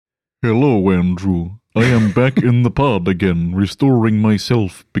Hello, Andrew. I am back in the pod again, restoring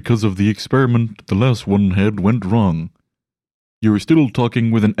myself because of the experiment the last one had went wrong. You're still talking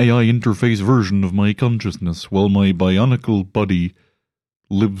with an AI interface version of my consciousness while my bionicle body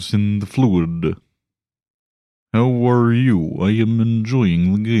lives in the fluid. How are you? I am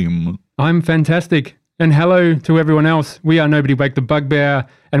enjoying the game. I'm fantastic. And hello to everyone else. We are Nobody Wake the Bugbear,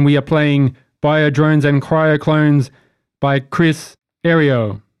 and we are playing Biodrones and Cryo-Clones by Chris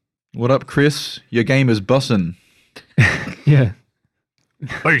Ario. What up, Chris? Your game is bussin'. Yeah.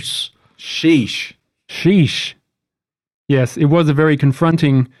 Peace. Sheesh. Sheesh. Yes, it was a very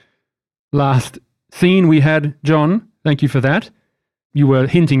confronting last scene we had, John. Thank you for that. You were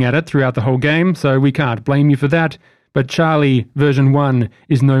hinting at it throughout the whole game, so we can't blame you for that. But Charlie version 1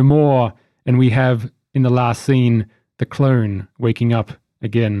 is no more, and we have, in the last scene, the clone waking up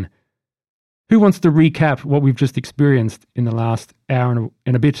again. Who wants to recap what we've just experienced in the last hour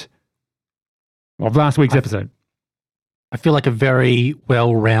and a bit of last week's episode? I feel like a very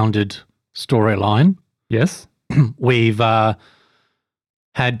well-rounded storyline. Yes. We've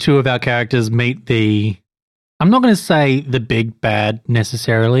had two of our characters meet I'm not going to say the big bad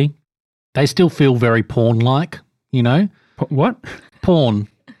necessarily. They still feel very porn-like, you know? What? Porn.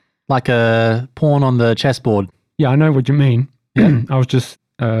 Like a porn on the chessboard. Yeah, I know what you mean. Yeah. I was just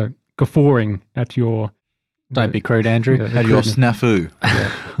guffawing at your... Don't be crude, Andrew. At your snafu.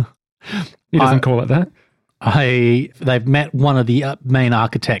 He doesn't call it that. They've met one of the main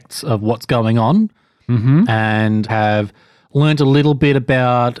architects of what's going on, and have learned a little bit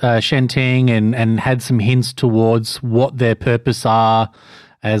about Shenting and had some hints towards what their purpose are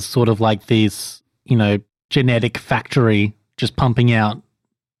as sort of like this, genetic factory just pumping out,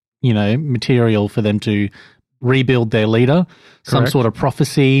 material for them to rebuild their leader. Some sort of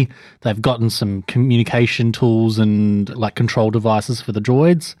prophecy. They've gotten some communication tools and like control devices for the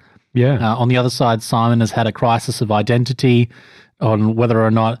droids. Yeah. On the other side, Simon has had a crisis of identity on whether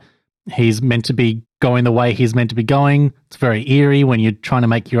or not he's meant to be going the way he's meant to be going. It's very eerie when you're trying to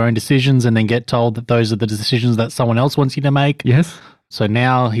make your own decisions and then get told that those are the decisions that someone else wants you to make. Yes. So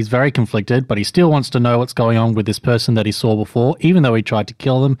now he's very conflicted, but he still wants to know what's going on with this person that he saw before. Even though he tried to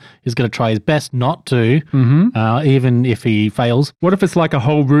kill them, he's going to try his best not to, even if he fails. What if it's like a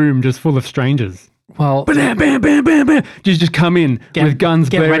whole room just full of strangers? Well, bam, bam, bam, bam, bam. Just come in with guns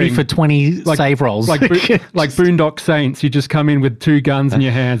get blaring. ready for 20 save rolls. Like Boondock Saints, you just come in with 2 guns in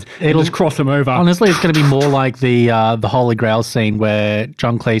your hands and just cross them over. Honestly, it's going to be more like the Holy Grail scene where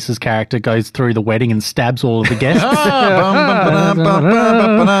John Cleese's character goes through the wedding and stabs all of the guests.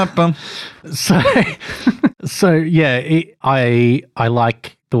 So yeah, I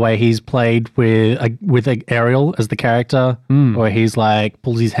like the way he's played with Ariel as the character, where he's like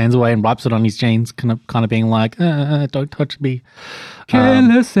pulls his hands away and wipes it on his jeans, kind of being like, "Don't touch me."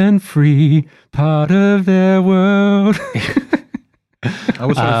 Careless and free, part of their world. I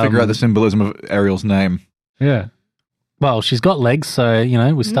was trying to figure out the symbolism of Ariel's name. Yeah. Well, she's got legs, so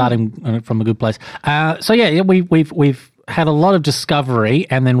we're starting from a good place. So yeah, we've had a lot of discovery,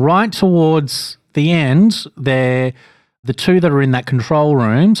 and then right towards the end, the two that are in that control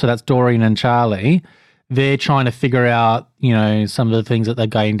room, so that's Dorian and Charlie, they're trying to figure out, some of the things that they've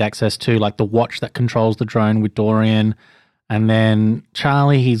gained access to, like the watch that controls the drone with Dorian. And then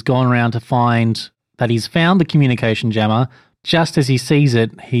Charlie, he's gone around to find that he's found the communication jammer. Just as he sees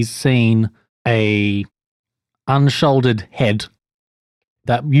it, he's seen a unshouldered head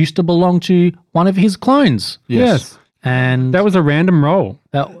that used to belong to one of his clones. Yes. And that was a random roll.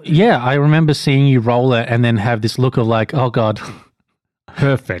 Yeah, I remember seeing you roll it and then have this look of like, oh God,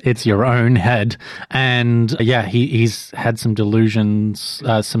 perfect. It's your own head. And yeah, he's had some delusions,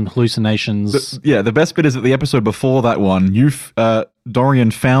 some hallucinations. The best bit is that the episode before that one,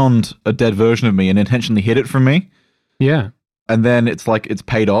 Dorian found a dead version of me and intentionally hid it from me. Yeah. And then it's like it's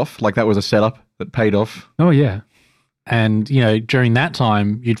paid off. Like that was a setup that paid off. Oh, yeah. And, during that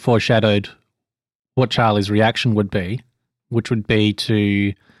time, you'd foreshadowed what Charlie's reaction would be, which would be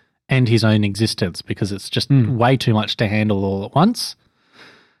to end his own existence because it's just way too much to handle all at once.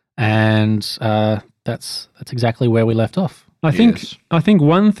 And that's exactly where we left off. I think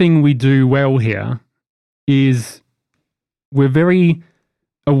one thing we do well here is we're very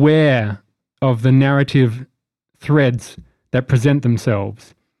aware of the narrative threads that present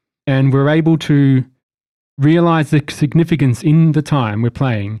themselves, and we're able to realize the significance in the time we're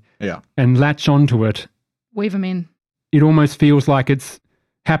playing and latch onto it. Weave them in. It almost feels like it's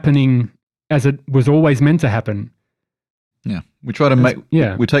happening as it was always meant to happen. Yeah. We try to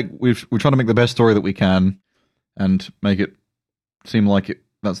we try to make the best story that we can and make it seem like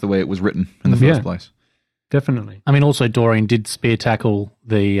that's the way it was written in the first place. Definitely. I mean, also Doreen did spear tackle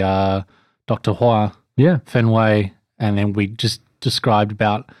the Dr. Hua Yeah. Fenway, and then we just described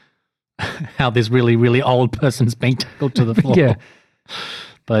about how this really, really old person's being tackled to the floor. Yeah.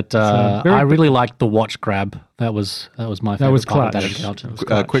 But I really liked the watch grab. That was my favorite was part clutch. of that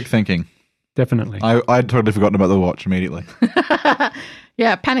encounter. Quick thinking. Definitely. I'd totally forgotten about the watch immediately.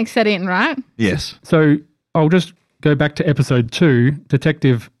 Yeah, panic set in, right? Yes. So I'll just go back to episode 2.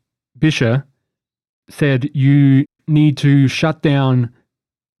 Detective Bisher said you need to shut down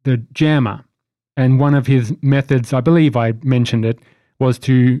the jammer. And one of his methods, I believe I mentioned it, was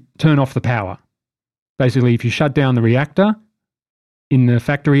to turn off the power. Basically, if you shut down the reactor in the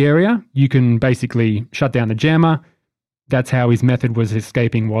factory area, you can basically shut down the jammer. That's how his method was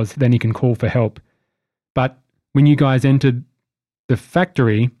escaping, was then he can call for help. But when you guys entered the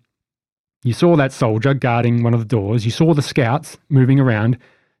factory, you saw that soldier guarding one of the doors, you saw the scouts moving around,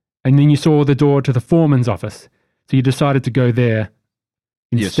 and then you saw the door to the foreman's office. So you decided to go there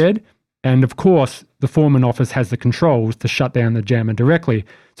instead. Yes. And of course, the foreman office has the controls to shut down the jammer directly.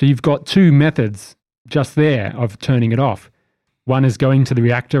 So you've got 2 methods just there of turning it off. One is going to the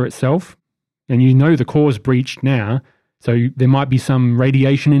reactor itself, and you know the core's breached now, so there might be some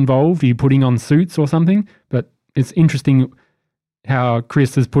radiation involved. Are you putting on suits or something? But it's interesting how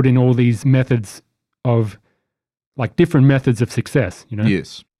Chris has put in all these methods of, like, different methods of success, you know?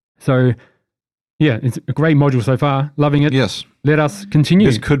 Yes. So, yeah, it's a great module so far. Loving it. Yes. Let us continue.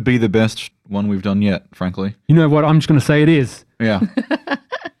 This could be the best one we've done yet, frankly. You know what? I'm just going to say it is. Yeah.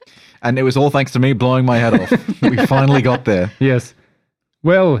 And it was all thanks to me blowing my head off. We finally got there. Yes.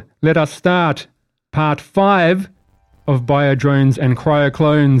 Well, let us start part 5 of Biodrones and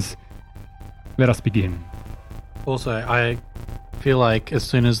Cryo-Clones. Let us begin. Also, I feel like as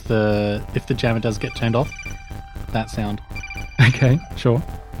soon as if the jammer does get turned off, that sound. Okay, sure.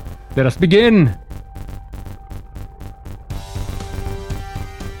 Let us begin.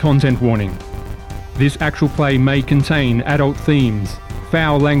 Content warning. This actual play may contain adult themes,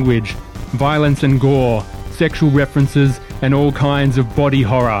 foul language, violence and gore, sexual references, and all kinds of body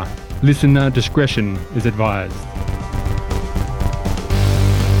horror. Listener discretion is advised.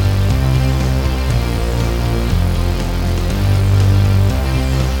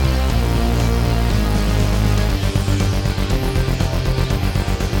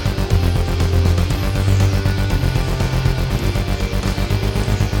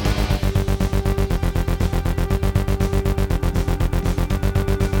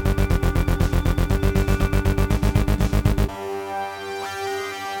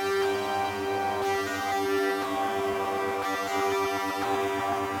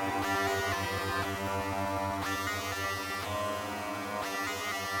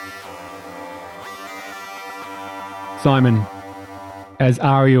 Simon, as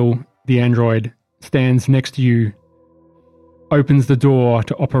Ariel, the android, stands next to you, opens the door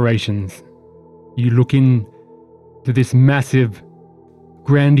to operations. You look in to this massive,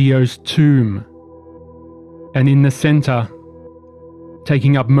 grandiose tomb, and in the center,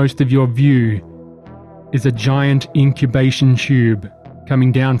 taking up most of your view, is a giant incubation tube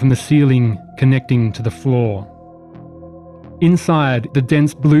coming down from the ceiling, connecting to the floor. Inside the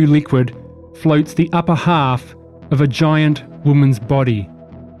dense blue liquid floats the upper half of a giant woman's body.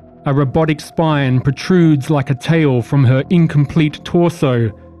 A robotic spine protrudes like a tail from her incomplete torso,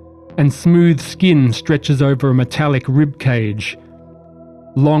 and smooth skin stretches over a metallic rib cage.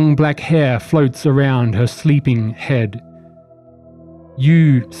 Long black hair floats around her sleeping head.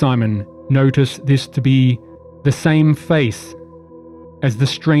 You, Simon, notice this to be the same face as the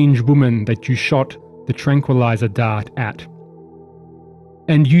strange woman that you shot the tranquilizer dart at.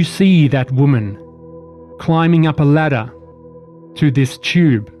 And you see that woman climbing up a ladder to this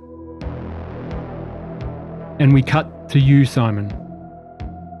tube. And we cut to you, Simon.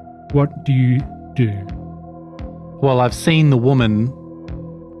 What do you do? Well, I've seen the woman.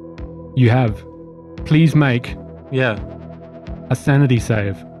 You have. Please make Yeah. a sanity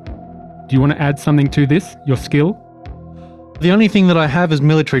save. Do you want to add something to this, your skill? The only thing that I have is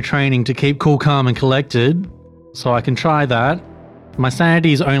military training to keep cool, calm, and collected, so I can try that. My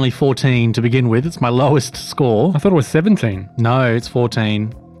sanity is only 14 to begin with. It's my lowest score. I thought it was 17. No, it's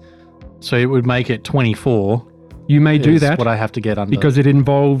 14. So it would make it 24. You may do is that what I have to get under. because it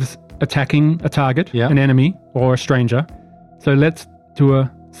involves attacking a target, Yeah. an enemy, or a stranger. So let's do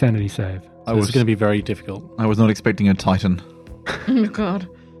a sanity save. So this is going to be very difficult. I was not expecting a Titan. Oh, God.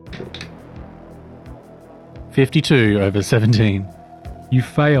 52 over 17. You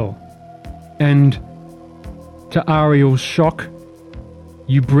fail. And to Ariel's shock,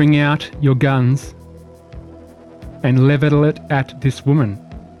 you bring out your guns and level it at this woman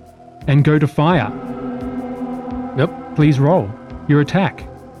and go to fire. Please roll your attack.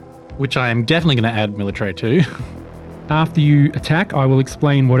 Which I am definitely going to add military to. After you attack, I will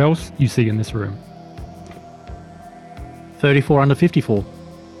explain what else you see in this room. 34 under 54.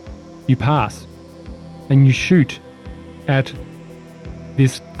 You pass, and you shoot at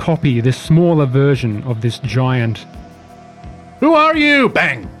this copy, this smaller version of this giant. Who are you?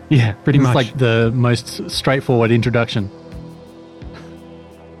 Bang! Yeah, pretty It's much. like the most straightforward introduction.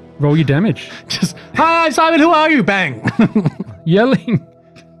 Roll your damage. Just, hi, Simon, who are you? Bang! Yelling.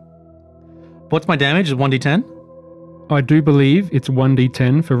 What's my damage? Is 1d10? I do believe it's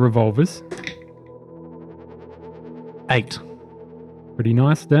 1d10 for revolvers. 8. Pretty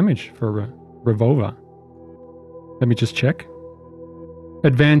nice damage for a revolver. Let me just check.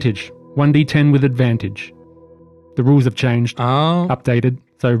 Advantage. 1d10 with advantage. The rules have changed. Oh, Updated.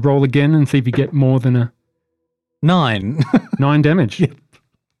 So roll again and see if you get more than a 9. 9 damage. Yep.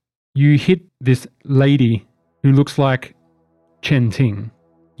 You hit this lady who looks like Chen Ting.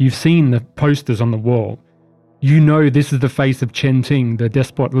 You've seen the posters on the wall. You know this is the face of Chen Ting, the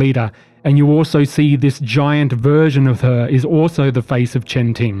despot leader, and you also see this giant version of her is also the face of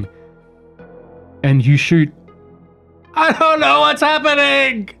Chen Ting. And you shoot, I don't know what's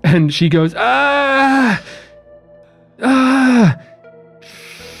happening! and she goes, ah! Ah!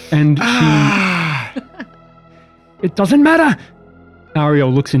 And she... It doesn't matter!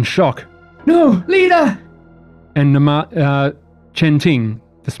 Ariel looks in shock. No, leader! And Chen Ting,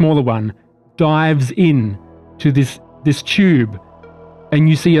 the smaller one, dives in to this tube, and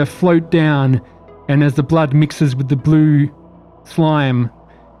you see her float down, and as the blood mixes with the blue slime,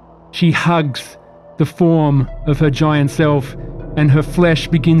 she hugs the form of her giant self, and her flesh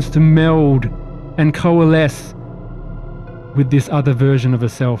begins to meld and coalesce with this other version of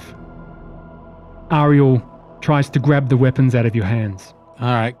herself. Ariel tries to grab the weapons out of your hands.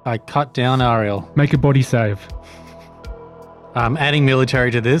 Alright, I cut down Ariel. Make a body save. I'm adding military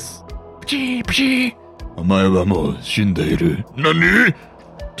to this. お前はもう死んでいる。何?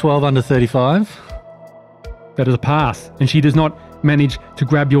 12 under 35. That is a pass, and she does not manage to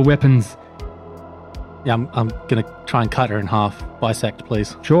grab your weapons. Yeah, I'm going to try and cut her in half. Bisect,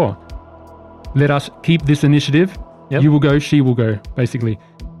 please. Sure. Let us keep this initiative. Yep. You will go, she will go, basically.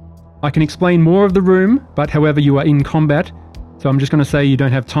 I can explain more of the room, but however, you are in combat, so I'm just going to say you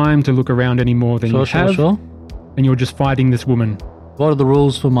don't have time to look around any more than you have, Sure. and you're just fighting this woman. What are the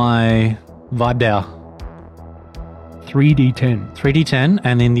rules for my vibe down? 3d10. 3d10,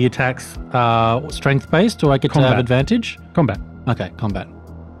 and in the attacks, strength based, do I get to Combat. have advantage? Combat. Okay, combat.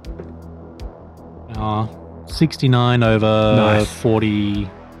 69 over Nice. 40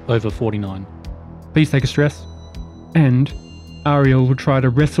 over 49. Please take a stress. And Ariel will try to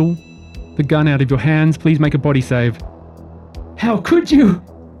wrestle the gun out of your hands. Please make a body save. How could you?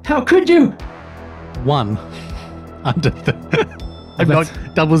 How could you? 1 under I've that's-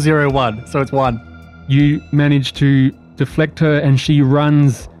 knocked 001, so it's 1. You manage to deflect her, and she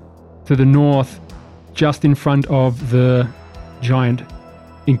runs to the north just in front of the giant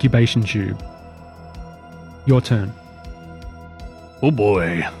incubation tube. Your turn. Oh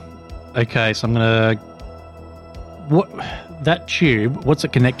boy. Okay, so I'm gonna. What that tube? What's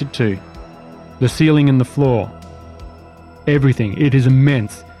it connected to? The ceiling and the floor. Everything. It is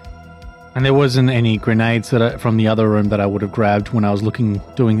immense. And there wasn't any grenades from the other room that I would have grabbed when I was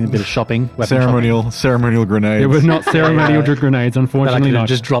doing a bit of shopping. weapon Ceremonial grenades. There were not ceremonial grenades, shopping, that I unfortunately could have not.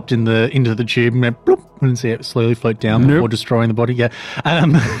 just dropped into the tube and went bloop, and see it slowly float down Nope. before destroying the body. Yeah.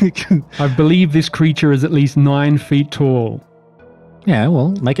 I believe this creature is at least 9 feet tall. Yeah.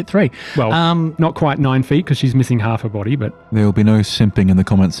 Well, make it 3. Well, not quite 9 feet because she's missing half her body, but There will be no simping in the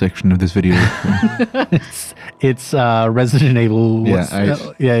comment section of this video. it's Resident Evil. Yeah,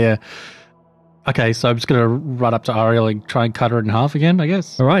 8. Yeah. Okay, so I'm just going to run up to Ariel and try and cut her in half again, I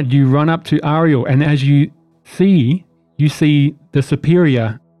guess. all right, you run up to Ariel, and as you see the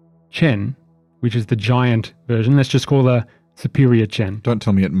superior Chen, which is the giant version. Let's just call her superior Chen. Don't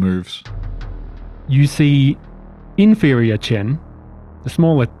tell me it moves. You see inferior Chen, the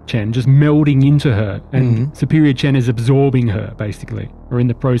smaller Chen, just melding into her, and superior Chen is absorbing her, basically, or in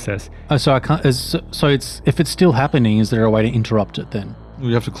the process. Oh, so I can't. So it's if it's still happening, is there a way to interrupt it then?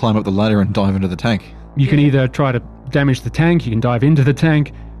 You have to climb up the ladder and dive into the tank. You can either try to damage the tank, you can dive into the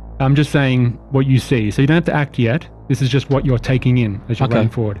tank. I'm just saying what you see. So you don't have to act yet. This is just what you're taking in as you're Okay. running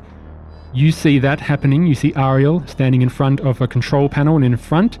forward. You see that happening. You see Ariel standing in front of a control panel, and in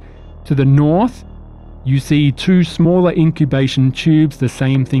front, to the north, you see 2 smaller incubation tubes, the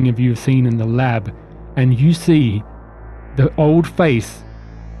same thing as you've seen in the lab. And you see the old face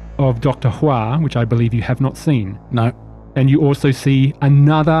of Dr. Hua, which I believe you have not seen. No. And you also see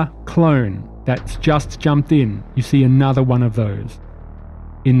another clone that's just jumped in, you see another one of those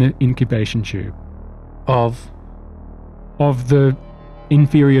in the incubation tube Of the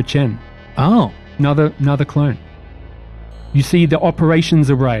inferior Chen. oh, Another clone. You see the operations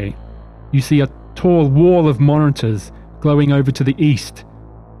array. You see a tall wall of monitors glowing over to the east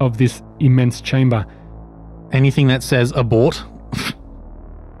of this immense chamber. anything that says abort.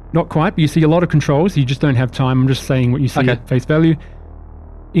 Not quite, but you see a lot of controls. You just don't have time. I'm just saying what you see Okay. at face value.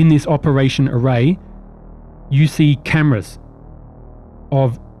 In this operation array, you see cameras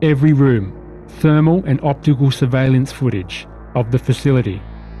of every room, thermal and optical surveillance footage of the facility.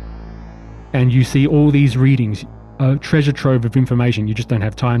 And you see all these readings, a treasure trove of information. You just don't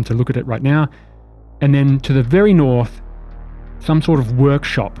have time to look at it right now. And then to the very north, some sort of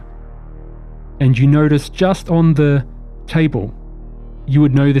workshop. And you notice just on the table, you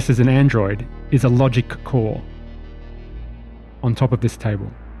would know this as an android, is a logic core on top of this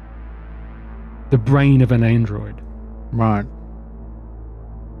table. The brain of an android. Right.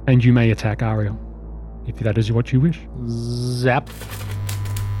 And you may attack Ariel, if that is what you wish. Zap.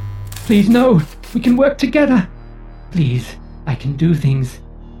 Please, no. We can work together. Please, I can do things.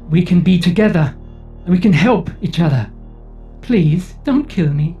 We can be together. And we can help each other. Please, don't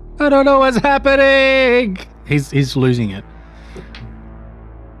kill me. I don't know what's happening. He's losing it.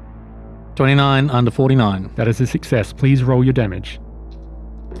 29 under 49. That is a success. Please roll your damage.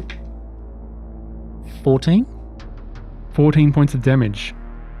 14. 14 points of damage.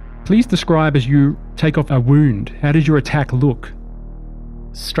 Please describe as you take off a wound. How does your attack look?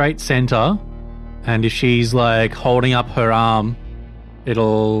 Straight center. And if she's like holding up her arm,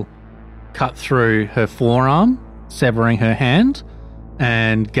 it'll cut through her forearm, severing her hand,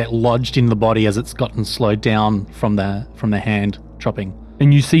 and get lodged in the body as it's gotten slowed down from the hand chopping.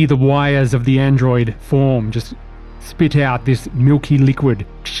 And you see the wires of the android form just spit out this milky liquid.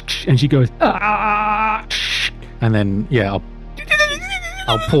 And she goes, ah! And then, yeah,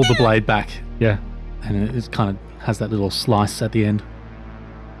 I'll pull the blade back, Yeah. and it kind of has that little slice at the end.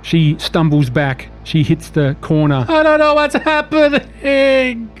 She stumbles back. She hits the corner. I don't know what's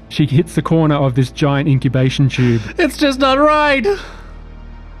happening. She hits the corner of this giant incubation tube. It's just not right.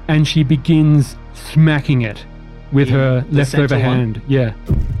 And she begins smacking it with her the leftover center one? hand. Yeah.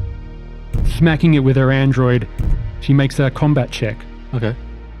 Smacking it with her android. She makes a combat check Okay.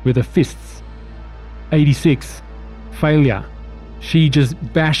 with her fists. 86. Failure. She just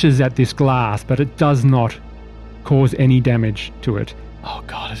bashes at this glass, but it does not cause any damage to it. Oh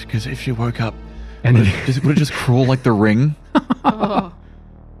god, because if she woke up, And would it just crawl like the ring? Oh.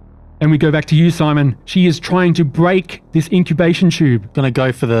 And we go back to you, Simon. She is trying to break this incubation tube. Gonna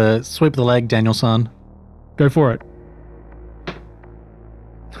go for the sweep of the leg, Daniel-san. Go for it.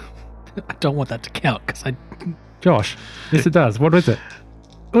 I don't want that to count because it Josh. Yes, it does. What is it?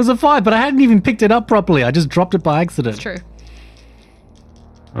 was a 5, but I hadn't even picked it up properly. I just dropped it by accident. It's true.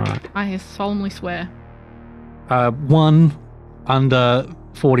 All right. I solemnly swear. 1 under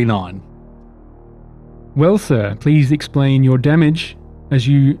 49. Well, sir, please explain your damage as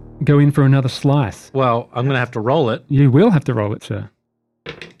you go in for another slice. Well, I'm gonna have to roll it. You will have to roll it, sir.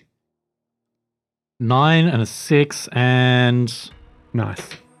 9 and a 6 and Nice.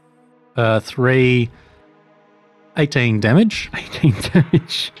 3, 18 damage. 18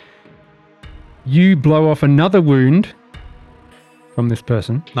 damage. You blow off another wound from this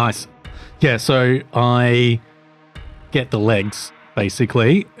person. Nice. Yeah, so I get the legs,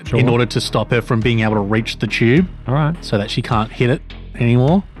 basically, Sure. in order to stop her from being able to reach the tube All right. so that she can't hit it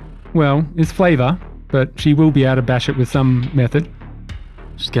anymore. Well, it's flavor, but she will be able to bash it with some method.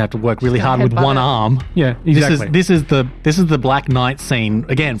 She's gonna have to work really Just hard gonna with headbutt one it. arm. Yeah, exactly. This is the Black Knight scene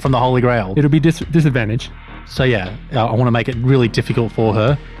again from the Holy Grail. It'll be disadvantage. So yeah, I want to make it really difficult for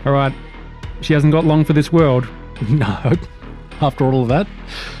her. All right. She hasn't got long for this world, No, after all of that,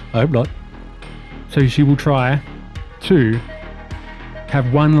 I hope not. so she will try to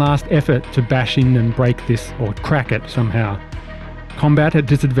have one last effort to bash in and break this or crack it somehow. Combat at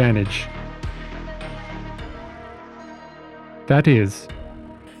disadvantage. That is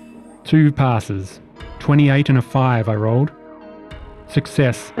 2 passes. 28 and a 5 I rolled.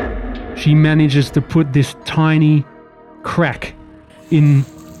 Success. She manages to put this tiny crack in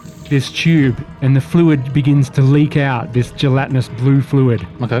this tube and the fluid begins to leak out, this gelatinous blue fluid.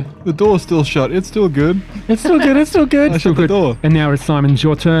 Okay, The door's still shut. It's still good. it's still good. It's still good. I shut the door. And now it's Simon's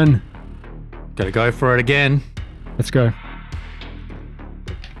your turn. Gotta go for it again. Let's go.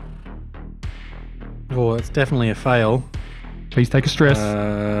 Oh, it's definitely a fail. Please take a stress.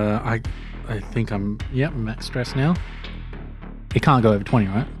 I think I'm max stress now. It can't go over 20,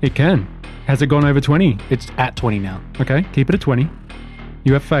 right? It can. Has it gone over 20? It's at 20 now. Okay, keep it at 20.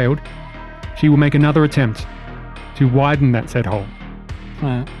 You have failed. She will make another attempt to widen that said hole.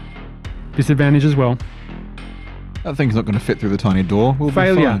 Right. Disadvantage as well. That thing's not going to fit through the tiny door. We'll be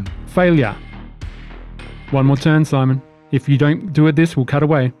Failure. fine. Failure. One more turn, Simon. If you don't do it this, we'll cut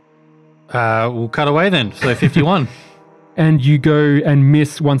away. We'll cut away then. So 51. And you go and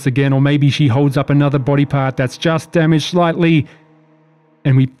miss once again, or maybe she holds up another body part that's just damaged slightly,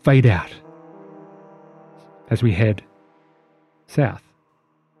 and we fade out as we head south.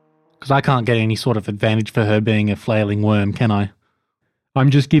 Because I can't get any sort of advantage for her being a flailing worm, can I? I'm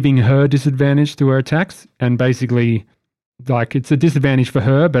just giving her disadvantage to her attacks, and basically, like, it's a disadvantage for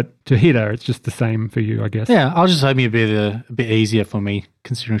her, but to hit her, it's just the same for you, I guess. Yeah, I was just hoping it'd be a bit easier for me,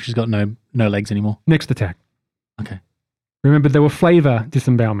 considering she's got no legs anymore. Next attack. Okay. Remember, there were flavor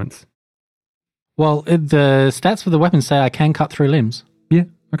disembowelments. Well, the stats for the weapons say I can cut through limbs. Yeah,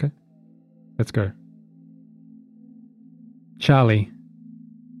 okay. Let's go. Charlie,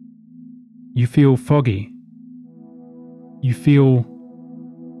 you feel foggy. You feel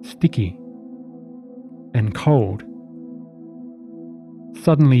sticky and cold.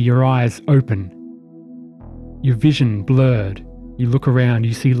 Suddenly your eyes open. Your vision blurred. You look around,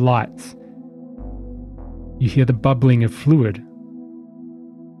 you see lights. You hear the bubbling of fluid.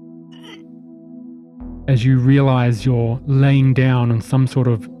 As you realize you're laying down on some sort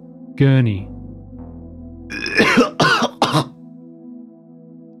of gurney.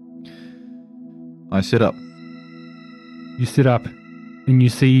 I sit up. You sit up and you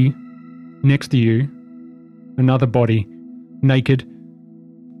see next to you another body, naked,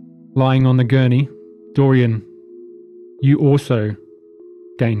 lying on the gurney. Dorian, you also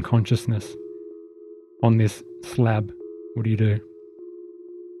gain consciousness on this slab. What do you do?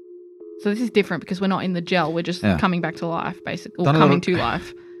 So this is different because we're not in the gel. We're just Yeah. coming back to life, basically. Or Done a coming lot to of-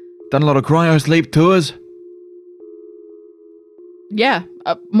 life. Done a lot of cryo sleep tours. Yeah,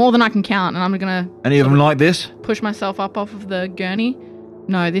 more than I can count. And I'm going to Any of them like this? push myself up off of the gurney.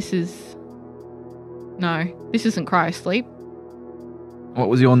 No, this isn't cryo sleep. What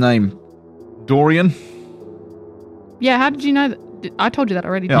was your name? Dorian? Yeah, how did you know that? I told you that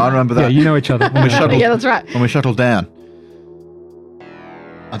already. Yeah, I didn't remember Yeah, that. you know each other. When we shuttled, Yeah, that's right. when we shuttled down.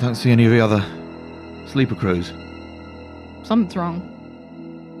 I don't see any of the other sleeper crews. Something's wrong.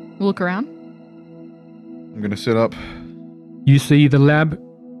 We'll look around. I'm going to sit up. You see the lab.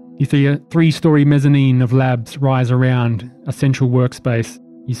 You see a 3-story mezzanine of labs rise around a central workspace.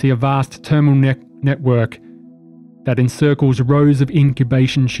 You see a vast terminal network that encircles rows of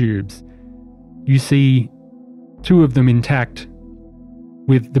incubation tubes. You see 2 of them intact,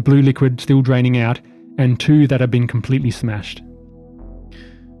 with the blue liquid still draining out, and 2 that have been completely smashed.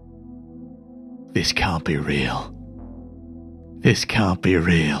 This can't be real. This can't be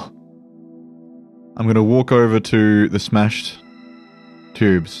real. I'm going to walk over to the smashed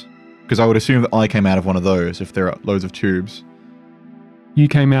tubes, because I would assume that I came out of one of those if there are loads of tubes. You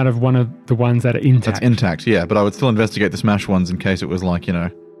came out of one of the ones that are intact. That's intact, yeah, but I would still investigate the smashed ones in case it was like,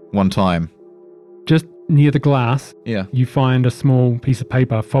 one time. Just near the glass, Yeah. you find a small piece of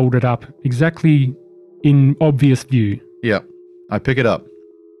paper folded up exactly in obvious view. Yeah. I pick it up,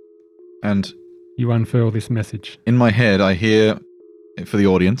 and You unfurl this message. in my head I hear, for the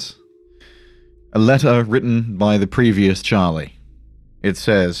audience, a letter written by the previous Charlie. It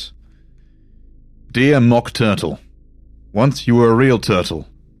says, "Dear Mock Turtle, once you were a real turtle,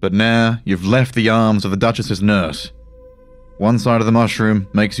 but now you've left the arms of the Duchess's nurse. One side of the mushroom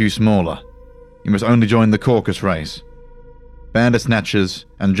makes you smaller. You must only join the Caucus race. Bandersnatchers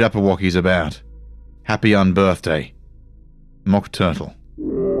and Jabberwockies about. Happy unbirthday. Mock Turtle."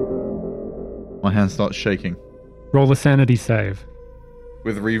 My hand starts shaking. Roll a sanity save.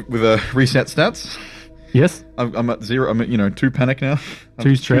 With reset stats? Yes? I'm at 0. I'm at, 2 panic now.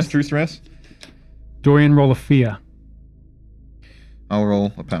 2 stress. 2 stress. Dorian, roll a fear. I'll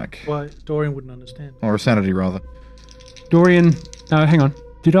roll a panic. Why? Dorian wouldn't understand. Or a sanity, rather. Dorian, hang on.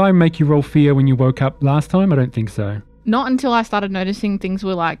 Did I make you roll fear when you woke up last time? I don't think so. Not until I started noticing things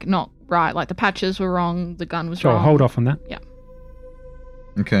were like not right. Like the patches were wrong, the gun was Sure, wrong. hold off on that. Yeah.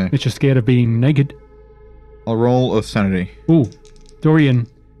 Okay. It's just scared of being naked. I'll roll a sanity. Ooh, Dorian,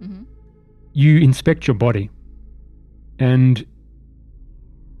 Mhm. you inspect your body. And...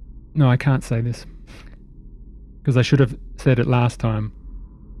 No, I can't say this. Because I should have said it last time.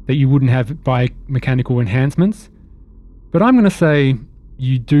 That you wouldn't have biomechanical enhancements. But I'm going to say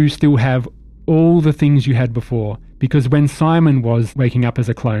you do still have all the things you had before. Because when Simon was waking up as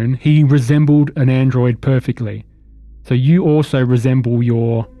a clone, he resembled an android perfectly. So you also resemble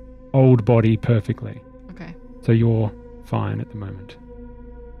your old body perfectly. Okay. So you're fine at the moment.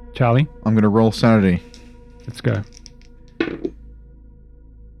 Charlie, I'm going to roll sanity. let's go.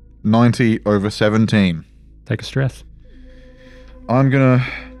 90 over 17. Take a stress. I'm gonna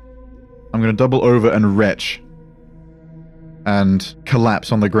double over and retch and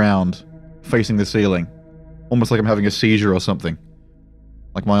collapse on the ground, facing the ceiling. Almost like I'm having a seizure or something.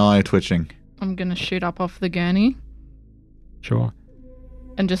 Like my eye twitching. I'm going to shoot up off the gurney Sure.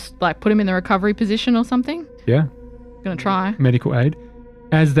 and just like put him in the recovery position or something. Yeah. Going to try. Medical aid.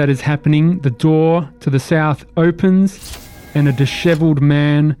 As that is happening, the door to the south opens and a disheveled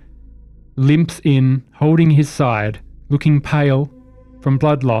man limps in, holding his side, looking pale from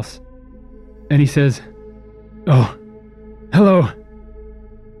blood loss. And he says, "Oh, hello.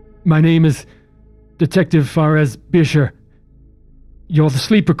 My name is Detective Fares Bisher. You're the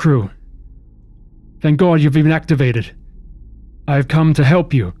sleeper crew. Thank God you've been activated. I've come to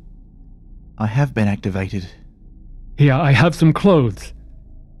help you. I have been activated. Here, I have some clothes."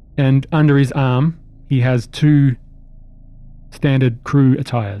 And under his arm, he has 2 standard crew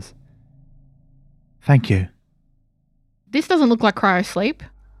attires. Thank you. This doesn't look like cryo-sleep.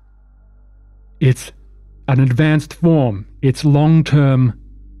 It's an advanced form. It's long-term.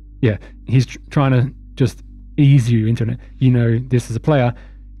 Yeah, he's trying to just ease you into it. You know, this is a player.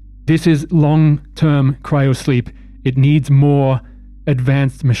 This is long-term cryo-sleep. It needs more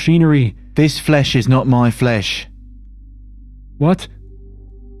advanced machinery. This flesh is not my flesh. What?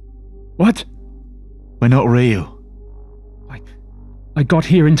 What? We're not real. I got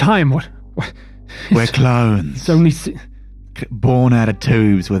here in time. What? We're clones. It's only... Born out of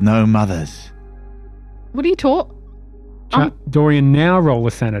tubes with no mothers. What are you taught? Dorian, now roll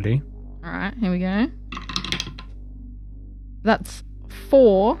a sanity. All right, here we go. That's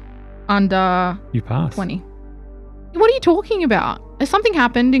 4 under You pass. 20. What are you talking about? Has something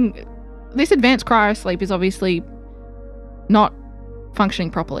happened? This advanced cryo-sleep is obviously not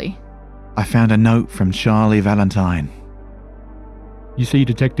functioning properly. I found a note from Charlie Valentine. You see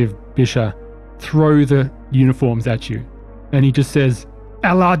Detective Bisher throw the uniforms at you. And he just says,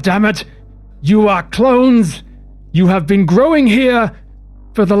 "Allah damn it! You are clones! You have been growing here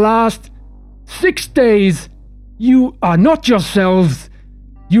for the last 6 days. You are not yourselves.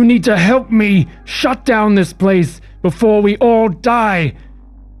 You need to help me shut down this place before we all die."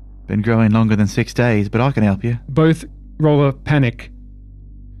 Been growing longer than 6 days, but I can help you. Both roll a panic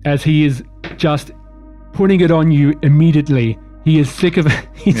as he is just putting it on you immediately. He is sick of it.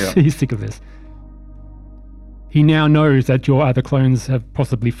 He's sick of this. He now knows that your other clones have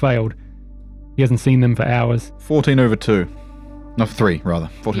possibly failed. He hasn't seen them for hours. 14 over 2. No, 3, rather.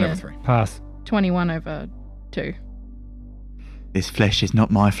 14 Yeah. over 3. Pass. 21 over 2. This flesh is not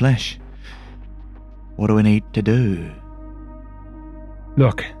my flesh. What do we need to do?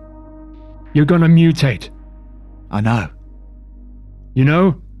 Look, you're gonna mutate. I know. You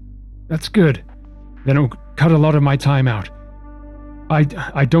know? That's good. Then it'll cut a lot of my time out.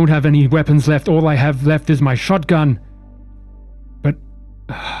 I don't have any weapons left. All I have left is my shotgun. But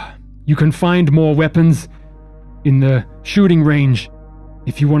you can find more weapons in the shooting range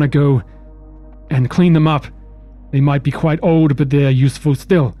if you want to go and clean them up. They might be quite old, but they're useful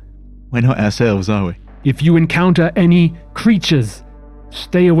still. We're not ourselves, are we? If you encounter any creatures,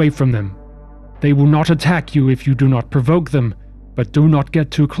 stay away from them. They will not attack you if you do not provoke them, but do not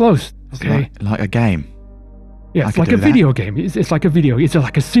get too close, okay? Like a game. Yeah, I it's could like do a that. video game. It's like a video. It's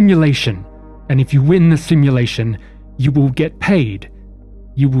like a simulation. And if you win the simulation, you will get paid.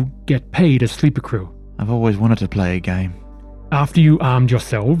 You will get paid as sleeper crew. I've always wanted to play a game. After you armed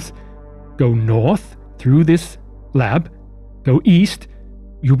yourselves, go north through this lab, go east,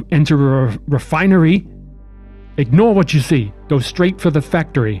 you enter a refinery. Ignore what you see. Go straight for the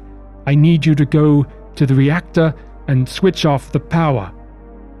factory. I need you to go to the reactor and switch off the power.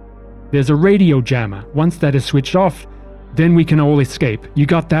 There's a radio jammer. Once that is switched off, then we can all escape. You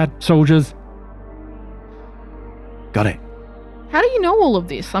got that, soldiers? Got it. How do you know all of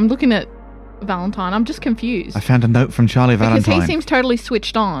this? I'm looking at Valentine. I'm just confused. I found a note from Charlie because Valentine. he seems totally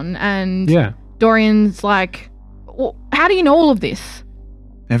switched on, and Yeah. Dorian's like, well, how do you know all of this?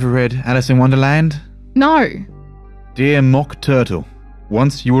 Never read Alice in Wonderland? No. Dear Mock Turtle,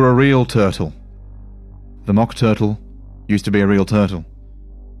 once you were a real turtle. The Mock Turtle used to be a real turtle.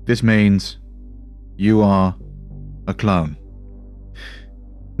 This means you are a clone.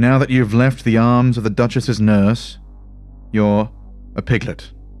 Now that you've left the arms of the Duchess's nurse, you're a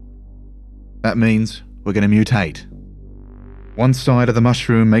piglet. That means we're going to mutate. One side of the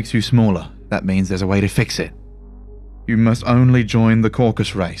mushroom makes you smaller. That means there's a way to fix it. You must only join the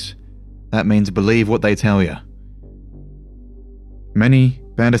Caucus race. That means believe what they tell you. Many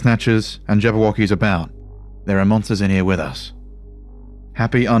Bandersnatchers and Jabberwockies about. There are monsters in here with us.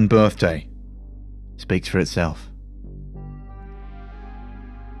 Happy unbirthday. Speaks for itself.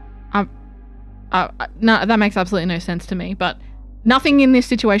 No, that makes absolutely no sense to me. But nothing in this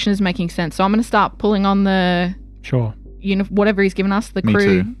situation is making sense. So I'm going to start pulling on the Sure. whatever he's given us, the Me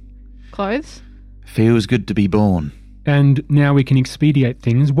crew too. clothes. Feels good to be born. And now we can expedite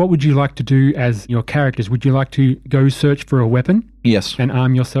things. What would you like to do as your characters? Would you like to go search for a weapon Yes, and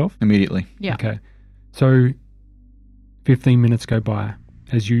arm yourself? immediately. Yeah. Okay. So 15 minutes go by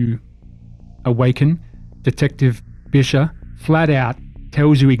as you awaken. Detective Bisher flat out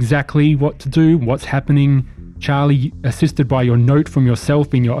tells you exactly what to do, what's happening. Charlie, assisted by your note from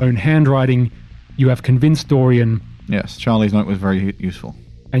yourself in your own handwriting, you have convinced Dorian, Yes, Charlie's note was very useful.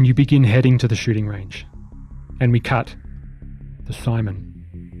 and you begin heading to the shooting range. And we cut to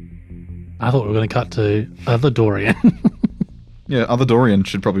Simon. I thought we were going to cut to other Dorian. Yeah, other Dorian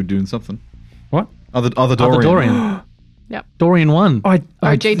should probably be doing something. What? Other Other Dorian. Dorian. Yep. Dorian 1. I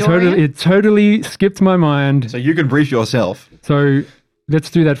OJ Dorian? it totally skipped my mind. So you can brief yourself. So let's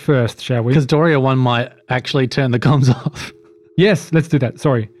do that first, shall we? Because Dorian 1 might actually turn the comms off Yes, let's do that.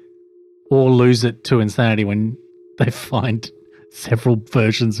 Sorry. or lose it to insanity when they find several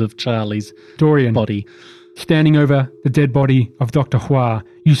versions of Charlie's Dorian, body. standing over the dead body of Dr. Hua,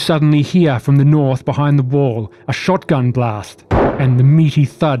 you suddenly hear from the north behind the wall a shotgun blast and the meaty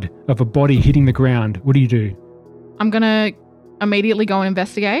thud of a body hitting the ground. What do? I'm going to immediately go and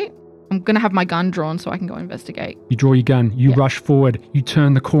investigate. I'm going to have my gun drawn so I can go investigate. You draw your gun, you Yeah. rush forward, you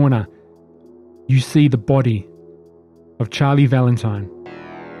turn the corner. You see the body of Charlie Valentine.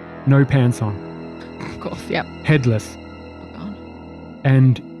 No pants on, Of course, yep. headless, Oh, God.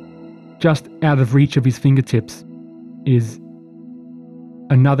 and just out of reach of his fingertips is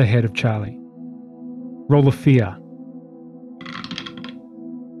another head of Charlie. Roll of fear.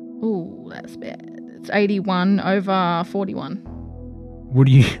 Ooh, that's bad. It's 81 over 41. What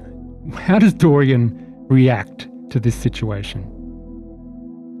do you... How does Dorian react to this situation?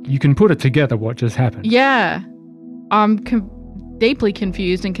 You can put it together what just happened. Yeah. I'm deeply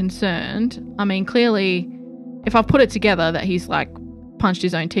confused and concerned. I mean, clearly, if I've put it together that he's, like, punched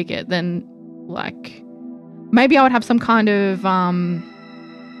his own ticket, then, like, maybe I would have some kind of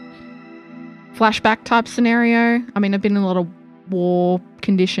flashback type scenario. I mean, I've been in a lot of war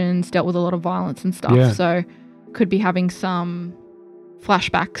conditions, dealt with a lot of violence and stuff, Yeah. so could be having some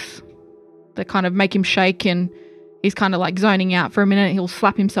flashbacks that kind of make him shake, and he's kind of like zoning out for a minute. He'll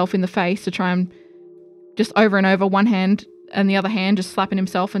slap himself in the face to try and just over and over, one hand and the other hand just slapping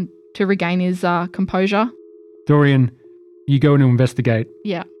himself and to regain his composure. Dorian, you go to investigate,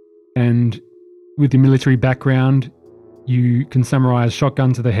 Yeah. and with your military background, you can summarize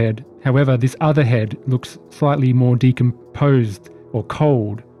shotgun to the head. However, this other head looks slightly more decomposed or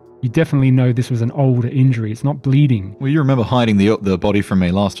cold. You definitely know this was an older injury. It's not bleeding. Well, you remember hiding the body from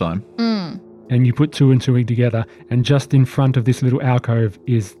me last time. And you put two and two together, and just in front of this little alcove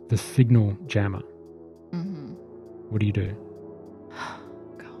is the signal jammer. Mm-hmm. What do you do?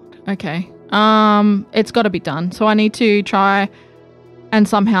 God. Okay. It's got to be done. So I need to try and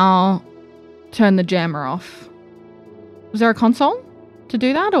somehow turn the jammer off. Was there a console to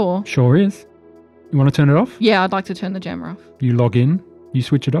do that, or? Sure is. You want to turn it off? Yeah, I'd like to turn the jammer off. You log in, you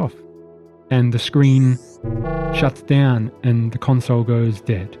switch it off, and the screen shuts down and the console goes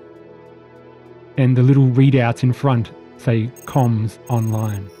dead. And the little readouts in front say comms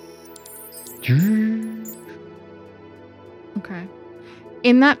online. Okay.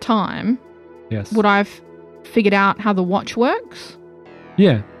 In that time, Yes. would I have figured out how the watch works?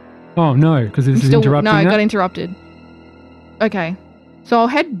 Yeah. Oh no, because this is interrupting No, I that? got interrupted. Okay. So I'll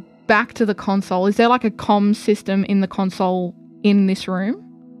head back to the console. Is there like a comm system in the console in this room?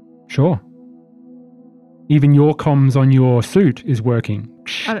 Sure. Even your comms on your suit is working.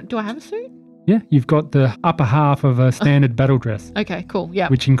 Do I have a suit? Yeah, you've got the upper half of a standard battle dress, Okay, cool. Yeah.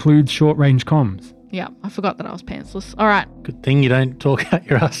 which includes short-range comms. Yeah. I forgot that I was pantsless. All right. Good thing you don't talk out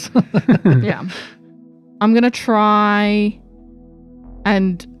your ass. Yeah. I'm going to try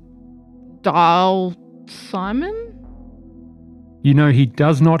and dial Simon. You know he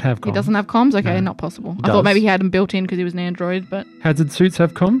does not have comms. He doesn't have comms? Okay, No. not possible. I does. thought maybe he had them built in because he was an android, but Hazard suits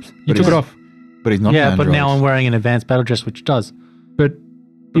have comms? You But took he's- it off. But he's not yeah, an but android. now I'm wearing an advanced battle dress, which does. But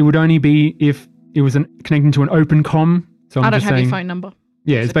it would only be if it was connecting to an open comm. So I'm I don't just have saying, your phone number.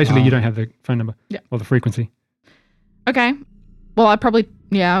 Yeah, it's basically you don't have the phone number. Yeah. Or the frequency. Okay. Well, I probably...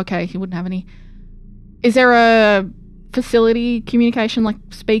 Yeah, okay. He wouldn't have any... Is there a facility communication, like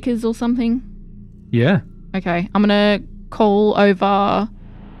speakers or something? Yeah. Okay. I'm going to call over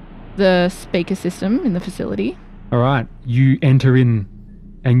the speaker system in the facility. All right. You enter in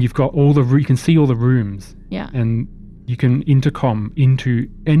and you've got all the... You can see all the rooms. Yeah. And you can intercom into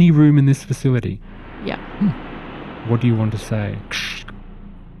any room in this facility. Yeah. What do you want to say?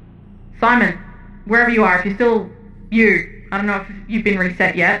 Simon, wherever you are, if you're still I don't know if you've been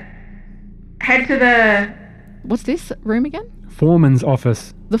reset yet, head to the... What's this room again? Foreman's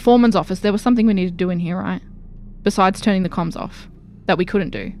office. The foreman's office. There was something we needed to do in here, right? Besides turning the comms off. That we couldn't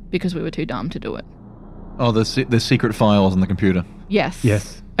do because we were too dumb to do it. Oh, the secret files on the computer. Yes.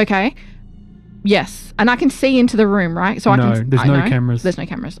 Yes. Okay. Yes. And I can see into the room, right? So No, there's no cameras. There's no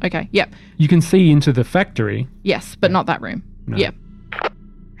cameras. Okay. Yep. You can see into the factory. Yes, but not that room. No. Yep.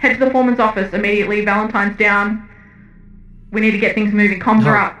 Head to the foreman's office immediately. Valentine's down. We need to get things moving. Comms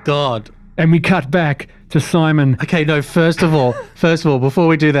are up. God. And we cut back to Simon. Okay, no, first of all, before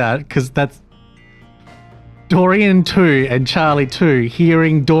we do that, because that's Dorian 2 and Charlie 2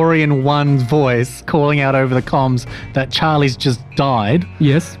 hearing Dorian 1's voice calling out over the comms that Charlie's just died.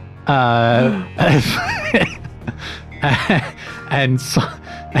 Yes. And so,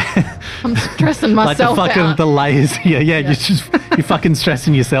 I'm stressing like myself out. the layers here. Yeah, you're fucking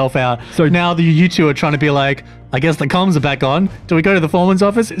stressing yourself out. So now you two are trying to be like, I guess the comms are back on. Do we go to the foreman's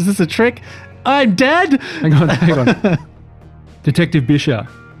office? Is this a trick? I'm dead. Hang on. Detective Bisher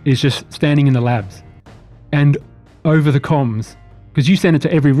is just standing in the labs and over the comms, because you sent it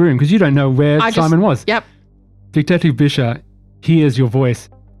to every room because you don't know where Simon was. Yep. Detective Bisher hears your voice.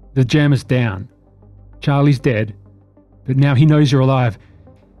 The jam is down. Charlie's dead, but now he knows you're alive.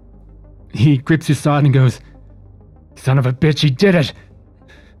 He grips his side and goes, "Son of a bitch, he did it.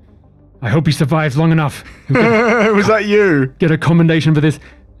 I hope he survives long enough. Was that you? Get a commendation for this."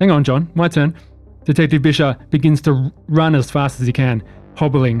 Hang on, John. My turn. Detective Bisher begins to run as fast as he can,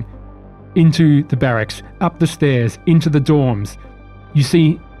 hobbling into the barracks, up the stairs, into the dorms. You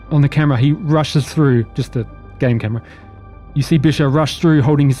see on the camera, he rushes through, just the game camera. You see Bisher rush through,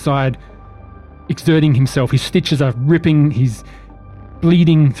 holding his side, exerting himself. His stitches are ripping. He's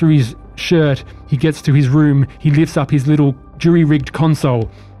bleeding through his shirt. He gets to his room. He lifts up his little jury-rigged console,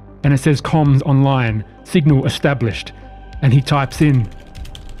 and it says comms online, signal established. And he types in,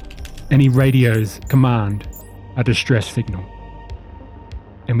 and he radios command, a distress signal.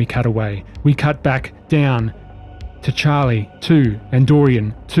 And we cut away. We cut back down to Charlie 2 and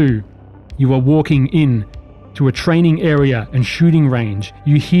Dorian 2. You are walking in to a training area and shooting range.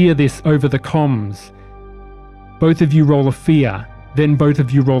 You hear this over the comms. Both of you roll a fear, then both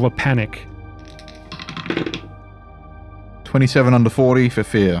of you roll a panic. 27 under 40 for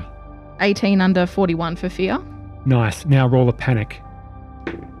fear. 18 under 41 for fear. Nice. Now roll a panic.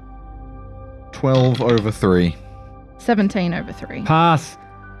 12 over 3. 17 over 3. Pass.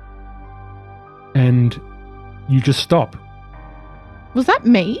 And you just stop. Was that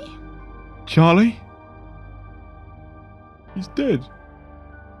me? Charlie? He's dead.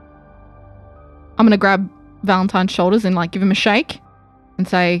 I'm going to grab Valentine's shoulders and like give him a shake and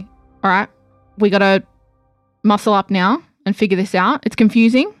say, all right, we got to muscle up now and figure this out. It's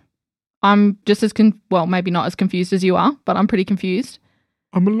confusing. I'm just as, well, maybe not as confused as you are, but I'm pretty confused.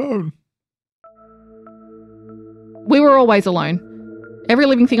 I'm alone. We were always alone. Every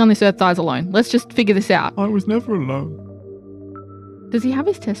living thing on this earth dies alone. Let's just figure this out. I was never alone. Does he have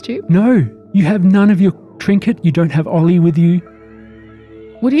his test tube? No, you have none of your trinket. You don't have Ollie with you.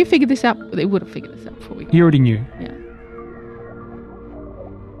 Would he have figured this out? They would have figured this out before we got. He already knew. Yeah.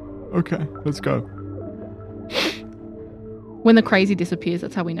 Okay, let's go. When the crazy disappears,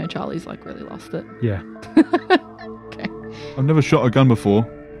 that's how we know Charlie's like really lost it. Yeah. Okay. I've never shot a gun before,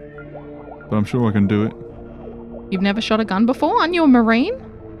 but I'm sure I can do it. You've never shot a gun before? Aren't you a Marine?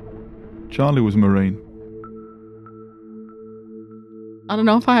 Charlie was a Marine. I don't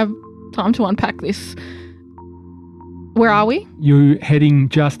know if I have time to unpack this. Where are we? You're heading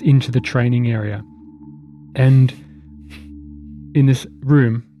just into the training area. And in this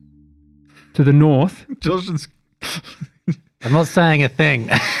room, to the north... Justin's... I'm not saying a thing.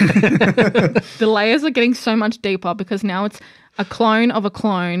 The layers are getting so much deeper because now it's a clone of a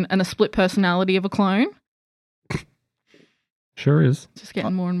clone and a split personality of a clone. Sure is. Just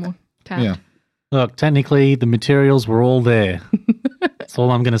getting more and more tapped. Yeah. Look, technically, the materials were all there. That's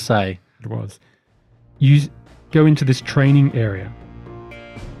all I'm going to say. It was. You go into this training area,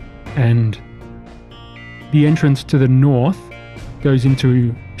 and the entrance to the north goes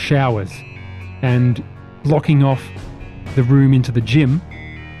into showers, and blocking off the room into the gym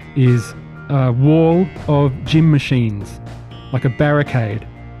is a wall of gym machines, like a barricade,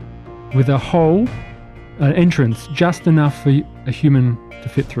 with a hole, an entrance just enough for a human to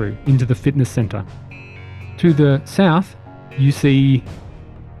fit through into the fitness center. To the south, you see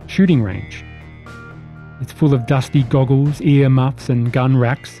shooting range. It's full of dusty goggles, ear muffs and gun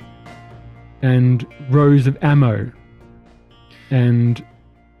racks, and rows of ammo. And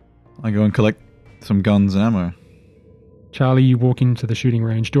I go and collect some guns and ammo. Charlie, you walk into the shooting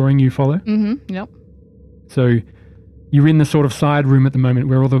range. Dorian, you follow? Mm-hmm. Yep. So you're in the sort of side room at the moment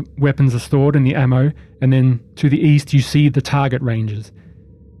where all the weapons are stored and the ammo, and then to the east you see the target ranges.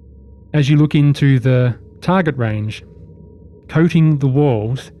 As you look into the target range, coating the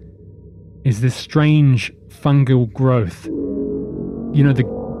walls is this strange fungal growth. You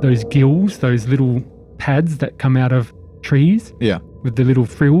know those gills, those little pads that come out of trees? Yeah. With the little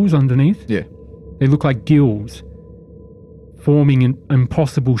frills underneath? Yeah. They look like gills, forming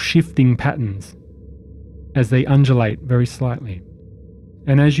impossible shifting patterns as they undulate very slightly.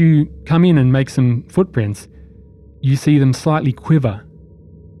 And as you come in and make some footprints, you see them slightly quiver.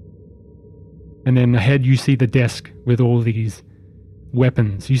 And then ahead you see the desk with all these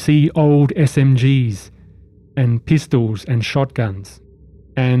weapons. You see old SMGs and pistols and shotguns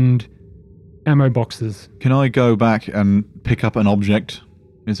and ammo boxes. Can I go back and pick up an object?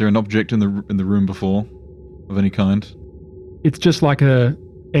 Is there an object in the room before of any kind? It's just like a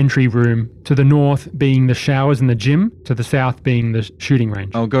entry room, to the north being the showers and the gym, to the south being the shooting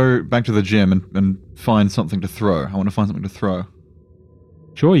range. I'll go back to the gym and find something to throw. I want to find something to throw.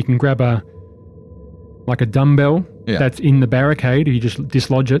 Sure, you can grab a dumbbell that's in the barricade. You just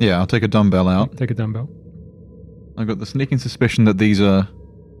dislodge it. Yeah, I'll take a dumbbell out. Take a dumbbell. I've got the sneaking suspicion that these are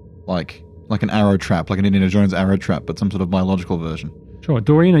like an arrow trap, like an Indiana Jones arrow trap, but some sort of biological version. Sure.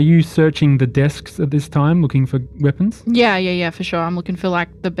 Dorian, are you searching the desks at this time, looking for weapons? Yeah, for sure. I'm looking for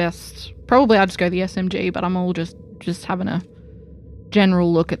like the best. Probably I'll just go the SMG, but I'm all just having a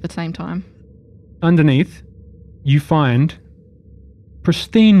general look at the same time. Underneath, you find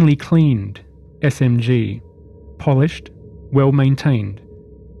pristinely cleaned SMG, polished, well maintained,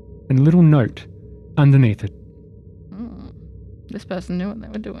 and a little note underneath it. This person knew what they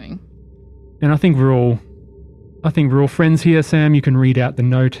were doing. And I think we're all friends here, Sam. You can read out the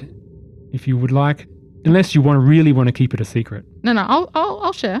note if you would like, unless you really want to keep it a secret. No,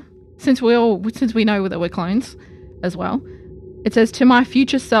 I'll share. Since we know that we're clones as well. It says, "To my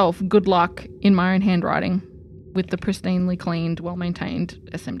future self, good luck," in my own handwriting, with the pristinely cleaned, well-maintained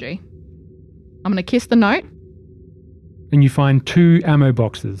SMG. I'm going to kiss the note. And you find 2 ammo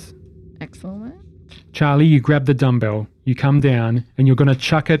boxes. Excellent. Charlie, you grab the dumbbell, you come down, and you're going to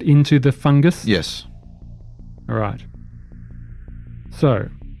chuck it into the fungus? Yes. All right. So,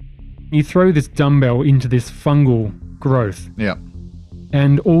 you throw this dumbbell into this fungal growth. Yeah.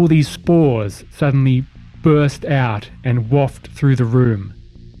 And all these spores suddenly burst out and waft through the room.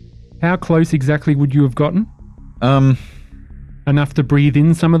 How close exactly would you have gotten? Enough to breathe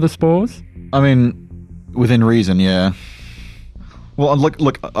in some of the spores? I mean, within reason, yeah. Well,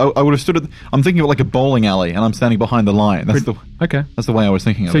 look, I would have stood at... I'm thinking of it like a bowling alley, and I'm standing behind the line. That's the way I was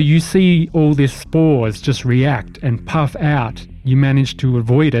thinking of it. So you see all these spores just react and puff out. You manage to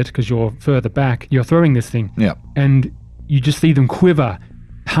avoid it because you're further back. You're throwing this thing. Yeah. And you just see them quiver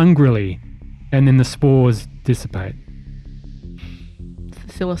hungrily, and then the spores dissipate.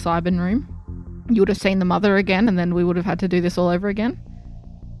 It's the psilocybin room. You would have seen the mother again, and then we would have had to do this all over again.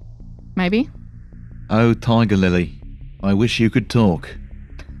 Maybe. Oh, Tiger Lily, I wish you could talk.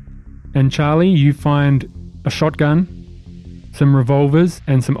 And Charlie, you find a shotgun, some revolvers,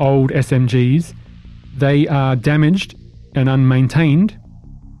 and some old SMGs. They are damaged and unmaintained.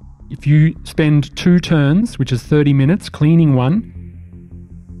 If you spend 2 turns, which is 30 minutes, cleaning one,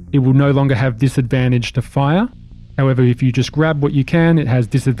 it will no longer have disadvantage to fire. However, if you just grab what you can, it has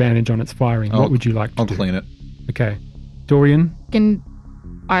disadvantage on its firing. What would you like to do? I'll clean it. Okay. Dorian?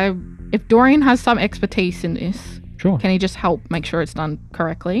 If Dorian has some expertise in this, Sure. can he just help make sure it's done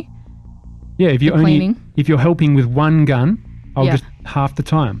correctly? Yeah, if you're helping with one gun, I'll Yeah. just half the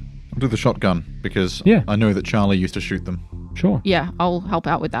time. I'll do the shotgun, because I know that Charlie used to shoot them. Sure. Yeah, I'll help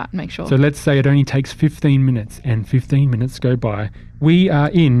out with that and make sure. So let's say it only takes 15 minutes, and 15 minutes go by. We are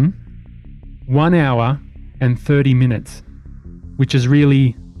in 1 hour and 30 minutes, which is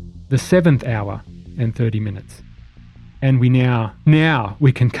really the 7th hour and 30 minutes. And we now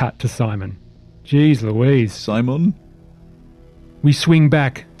we can cut to Simon. Jeez Louise. Simon? We swing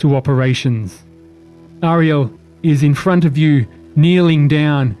back to operations. Ariel is in front of you, kneeling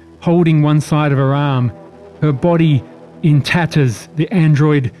down, holding one side of her arm, her body in tatters, the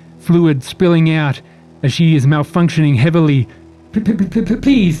android fluid spilling out as she is malfunctioning heavily.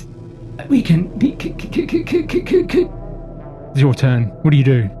 Please, we can... It's your turn. What do you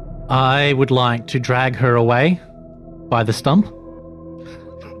do? I would like to drag her away by the stump.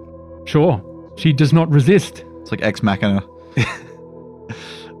 Sure. She does not resist. It's like Ex Machina.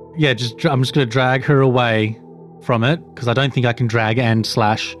 Yeah, I'm just going to drag her away from it, because I don't think I can drag and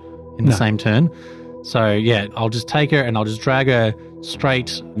slash in the same turn. So, yeah, I'll just take her and I'll just drag her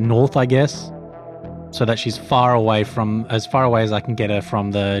straight north, I guess. so that she's far away as I can get her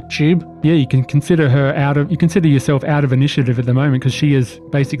from the tube. Yeah, you can consider yourself out of initiative at the moment because she is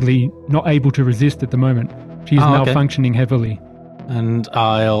basically not able to resist at the moment. She's malfunctioning heavily. And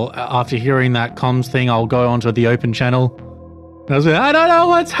after hearing that comms thing, I'll go onto the open channel. And I'll say, I don't know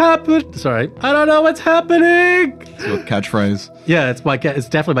what's happened. Sorry, I don't know what's happening. It's your catchphrase. Yeah, it's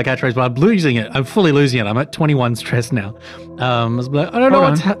definitely my catchphrase, but I'm losing it. I'm fully losing it. I'm at 21 stress now. I was like, I don't know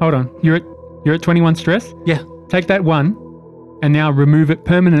what's happening. Hold on. You're at 21 stress? Yeah. Take that 1 and now remove it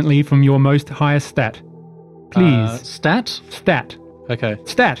permanently from your most highest stat. Please. Stat? Stat. Okay.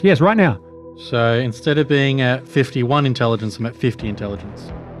 Stat, yes, right now. So instead of being at 51 intelligence, I'm at 50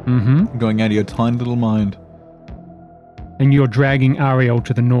 intelligence. Mm-hmm. Going out of your tiny little mind. And you're dragging Ariel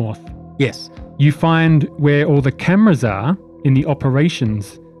to the north. Yes. You find where all the cameras are in the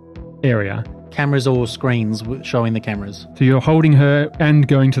operations area. Cameras or screens showing the cameras. So you're holding her and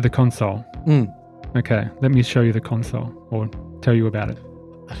going to the console. Mm. Okay, let me show you the console or tell you about it.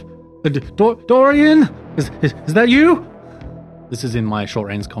 Dorian? Is that you? This is in my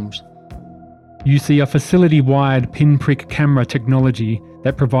short-range comms. You see a facility-wide pinprick camera technology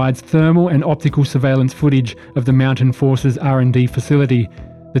that provides thermal and optical surveillance footage of the Mountain Forces R&D facility.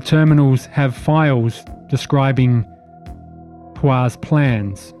 The terminals have files describing Hua's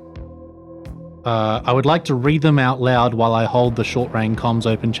plans. I would like to read them out loud while I hold the short-range comms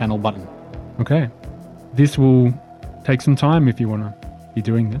open channel button. Okay. This will take some time if you want to be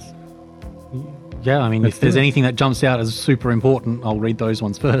doing this. Yeah, I mean, if there's anything that jumps out as super important, I'll read those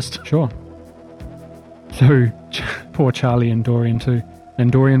ones first. Sure. So, poor Charlie and Dorian 2,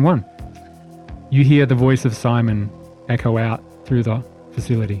 and Dorian 1. You hear the voice of Simon echo out through the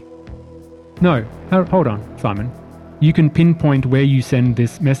facility. No, hold on, Simon. You can pinpoint where you send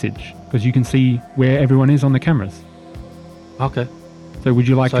this message, because you can see where everyone is on the cameras. Okay. So would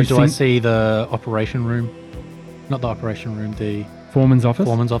you like to see... So do I see the operation room? Not the operation room, the... Foreman's office?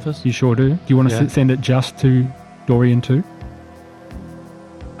 Foreman's office? You sure do. Do you want to send it just to Dorian 2?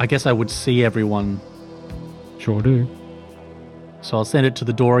 I guess I would see everyone. Sure do. So I'll send it to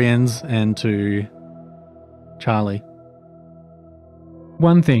the Dorians and to Charlie.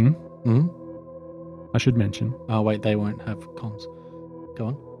 One thing I should mention. Oh, wait, they won't have comms. Go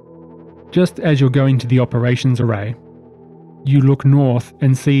on. Just as you're going to the operations array, you look north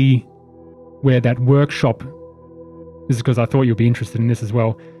and see where that workshop... This is because I thought you'd be interested in this as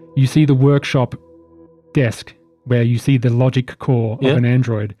well. You see the workshop desk where you see the logic core of an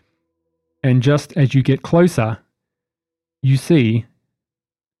android. And just as you get closer, you see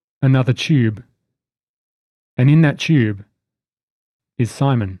another tube. And in that tube is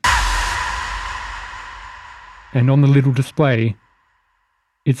Simon. And on the little display,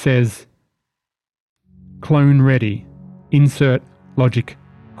 it says, "Clone ready. Insert logic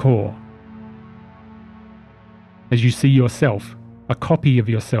core." As you see yourself, a copy of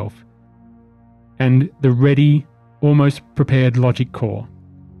yourself, and the ready, almost prepared logic core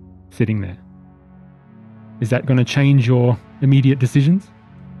sitting there. Is that going to change your immediate decisions?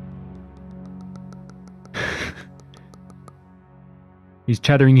 He's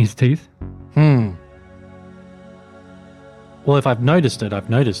chattering his teeth. Well, if I've noticed it, I've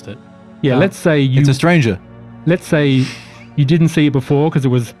noticed it. Yeah, let's say you... It's a stranger. Let's say you didn't see it before because it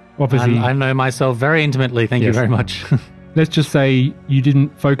was obviously... I know myself very intimately, thank you very much. Let's just say you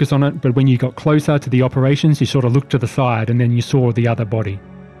didn't focus on it, but when you got closer to the operations, you sort of looked to the side and then you saw the other body.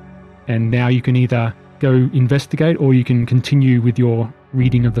 And now you can either go investigate or you can continue with your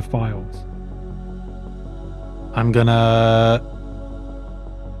reading of the files. I'm gonna...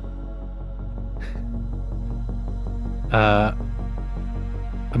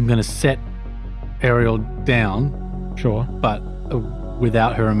 I'm gonna set Ariel down. Sure. But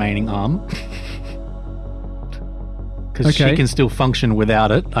without her remaining arm. Because she can still function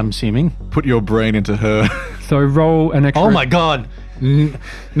without it, I'm assuming. Put your brain into her. So roll an extra... Oh my god!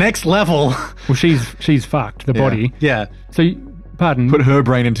 Next level! Well, she's fucked, the body. Yeah. So, pardon. Put her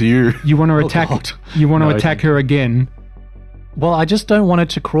brain into you. You want to attack... God. You want to attack her again. Well, I just don't want it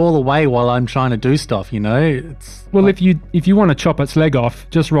to crawl away while I'm trying to do stuff, you know? It's well, if you want to chop its leg off,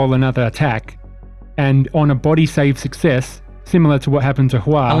 just roll another attack. And on a body save success, similar to what happened to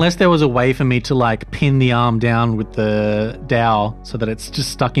Hua... Unless there was a way for me to, like, pin the arm down with the dowel so that it's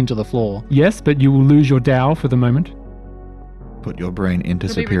just stuck into the floor. Yes, but you will lose your dowel for the moment. Put your brain into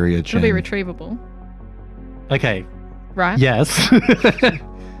It'll superior chain. It'll be retrievable. Okay. Right? Yes.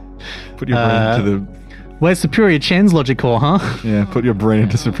 Put your brain into the... Where's Superior Chen's logic core, huh? Yeah, put your brain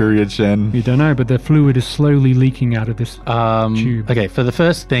into superior chain. You don't know, but the fluid is slowly leaking out of this tube. Okay, for the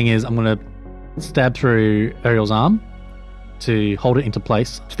first thing is I'm going to stab through Ariel's arm to hold it into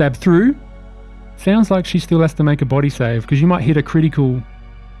place. Stab through? Sounds like she still has to make a body save because you might hit a critical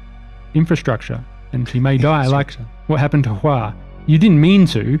infrastructure and she may die like what happened to Hua. You didn't mean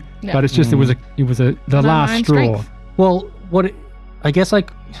to, No. but it's just the last nine straw. strength. Well, I guess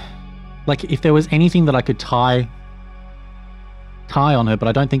like if there was anything that I could tie on her, but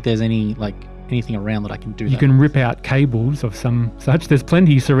I don't think there's anything around that I can do. You that. can rip out cables of some such. There's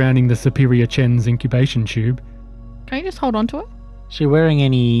plenty surrounding the Superior Chen's incubation tube. Can you just hold on to it? Is she wearing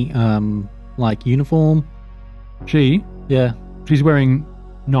any uniform? She's wearing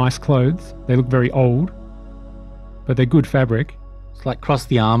nice clothes. They look very old, but they're good fabric. It's like cross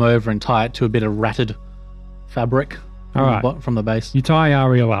the arm over and tie it to a bit of ratted fabric All right. from the base. You tie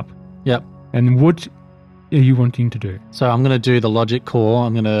Ariel up. Yep. And what are you wanting to do? So I'm going to do the logic core.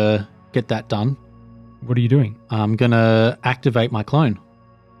 I'm going to get that done. What are you doing? I'm going to activate my clone.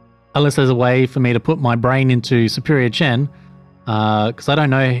 Unless there's a way for me to put my brain into Superior Chen, because I don't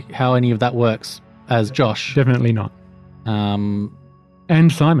know how any of that works as Josh. Definitely not. Um,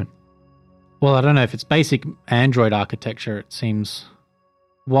 And Simon. well, I don't know if it's basic Android architecture, it seems.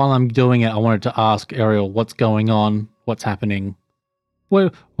 While I'm doing it, I wanted to ask Ariel what's going on, what's happening. Why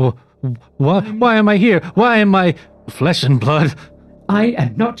am I here? Why am I flesh and blood? I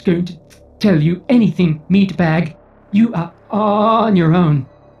am not going to tell you anything, meatbag. You are on your own.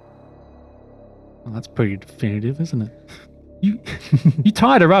 Well, that's pretty definitive, isn't it? You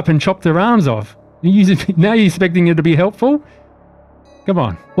tied her up and chopped her arms off. Now you're expecting her to be helpful? Come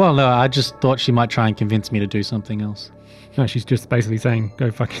on. Well, no, I just thought she might try and convince me to do something else. No, she's just basically saying,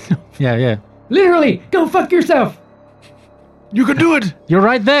 go fuck yourself. Yeah. Literally, go fuck yourself. You can do it! You're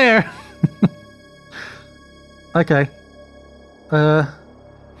right there! Okay. Well,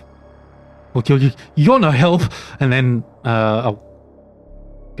 you're no help! And then I'll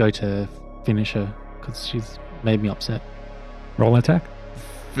go to finish her, because she's made me upset. Roll attack.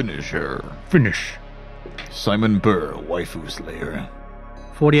 Finish her. Finish. Simon Burr, waifu slayer.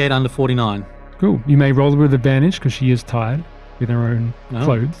 48 under 49. Cool. You may roll with advantage because she is tied with her own No.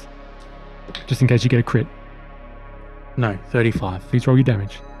 clothes. Just in case you get a crit. No, 35. Please roll your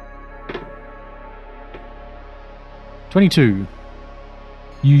damage. 22.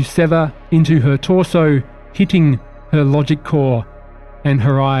 You sever into her torso, hitting her logic core, and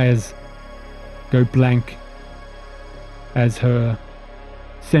her eyes go blank as her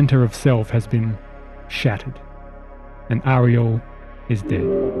center of self has been shattered. And Ariel is dead.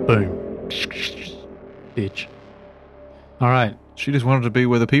 Boom. Bitch. All right. She just wanted to be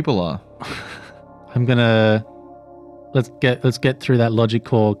where the people are. I'm gonna let's get through that logic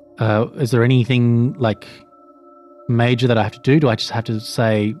core. Is there anything like major that I have to do? Do I just have to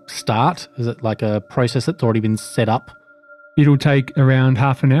say start? Is it like a process that's already been set up It'll take around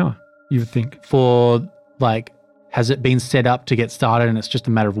half an hour, you would think. for like? Has it been set up to get started and it's just a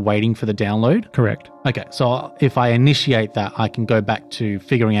matter of waiting for the download? Correct. Okay, so if I initiate that, I can go back to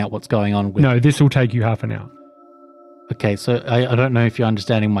figuring out what's going on with. No, this will take you half an hour. Okay, so I don't know if you're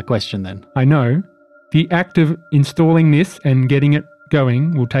understanding my question then. I know. The act of installing this and getting it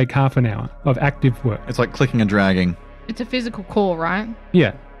going will take half an hour of active work. It's like clicking and dragging. It's a physical core, right?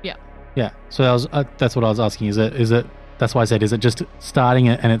 Yeah. Yeah, so that's what I was asking. Is it? That's why I said, is it just starting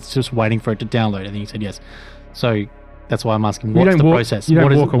it and it's just waiting for it to download? And then you said yes. So that's why I'm asking, what's the process? You don't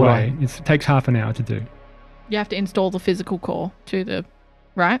What is walk it- what away. It takes half an hour to do. You have to install the physical core to the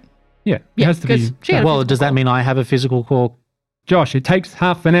right. Yeah. It Yeah, has to be. 'cause she had a Well, physical does that core. mean I have a physical core? Josh, it takes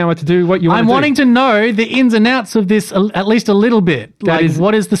half an hour to do what you want I'm to do. wanting to know the ins and outs of this at least a little bit. That Like, is-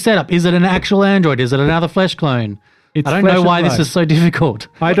 what is the setup? Is it an actual Android? Is it another flesh clone? It's I don't flesh know and why this blood. is so difficult.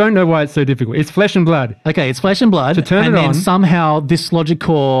 I don't know why it's so difficult. It's flesh and blood. Okay, it's flesh and blood. To turn and it then on- somehow this logic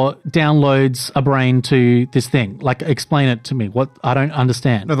core downloads a brain to this thing. Like, explain it to me. What I don't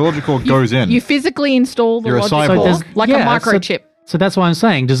understand. No, the logic core goes in. You physically install the You're a logic cyborg. core So like yeah, a microchip. So that's why I'm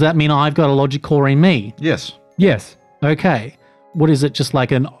saying. Does that mean I've got a logic core in me? Yes. Yes. Okay. What is it? Just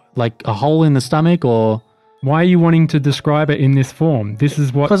like a hole in the stomach, or Why are you wanting to describe it in this form? This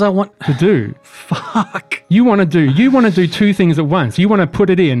is what because I want? to do. Fuck. You want to do two things at once. You want to put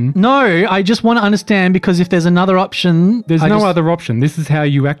it in. No, I just want to understand because if there's another option, There's I no just- other option. This is how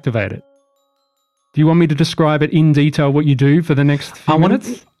you activate it. Do you want me to describe it in detail what you do for the next few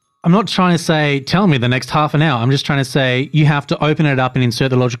minutes? I'm not trying to say, tell me the next half an hour. I'm just trying to say you have to open it up and insert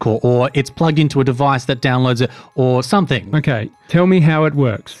the logic core, or it's plugged into a device that downloads it, or something. Okay, tell me how it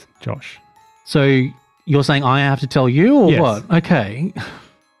works, Josh. So you're saying I have to tell you, or Yes. what? Okay.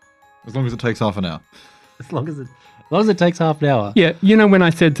 As long as it takes half an hour. As long as it takes half an hour. Yeah, you know when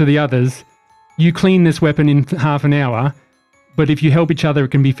I said to the others, you clean this weapon in half an hour, but if you help each other, it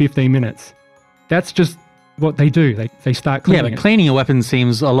can be 15 minutes. That's just what they do. They start Yeah, cleaning but it. cleaning a weapon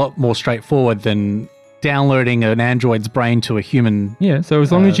seems a lot more straightforward than downloading an android's brain to a human Yeah, so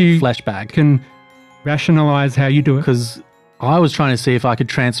as long as you flesh bag. can rationalize how you do it. Because I was trying to see if I could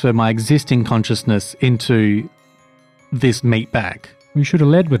transfer my existing consciousness into this meat bag. We should have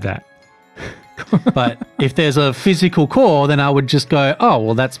led with that. But if there's a physical core, then I would just go, oh,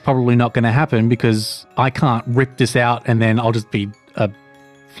 well, that's probably not going to happen because I can't rip this out and then I'll just be a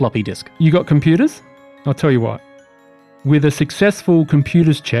floppy disk. You got computers? I'll tell you what. With a successful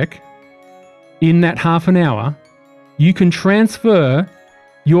computers check, in that half an hour, you can transfer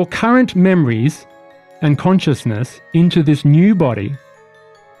your current memories and consciousness into this new body,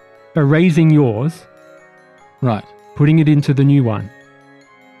 erasing yours, Right. putting it into the new one.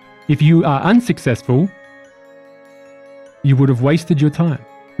 If you are unsuccessful, you would have wasted your time.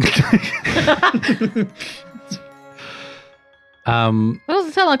 That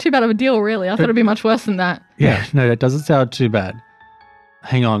doesn't sound like too bad of a deal, really. I thought it'd be much worse than that. Yeah, no, that doesn't sound too bad.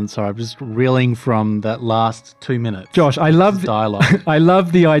 Hang on, sorry, I'm just reeling from that last 2 minutes. Josh, I love dialogue. I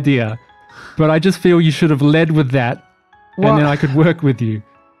love the idea, but I just feel you should have led with that, and then I could work with you.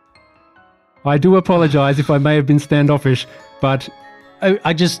 I do apologize if I may have been standoffish, but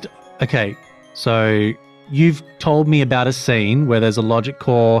Okay, so you've told me about a scene where there's a logic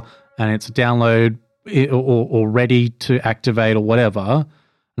core and it's a download or ready to activate or whatever,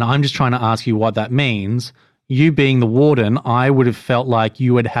 and I'm just trying to ask you what that means. You being the warden, I would have felt like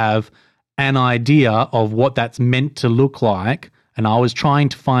you would have an idea of what that's meant to look like, and I was trying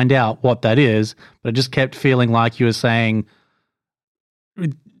to find out what that is, but I just kept feeling like you were saying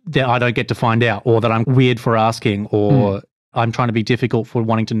that I don't get to find out, or that I'm weird for asking, or I'm trying to be difficult for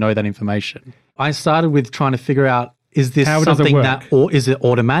wanting to know that information. I started with trying to figure out, is this How does it something work? that, or is it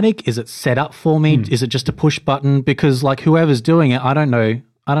automatic? Is it set up for me? Is it just a push button? Because like whoever's doing it, I don't know.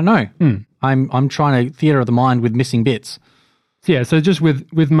 I'm trying to theater of the mind with missing bits. yeah, so just with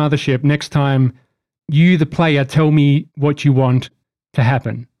Mothership, next time you, the player, tell me what you want to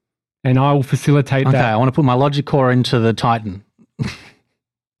happen, and I'll facilitate Okay, that. I want to put my logic core into the Titan.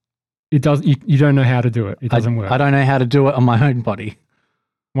 It does. You don't know how to do it. It doesn't work. I don't know how to do it on my own body.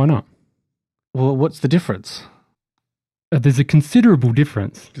 Why not? Well, what's the difference? There's a considerable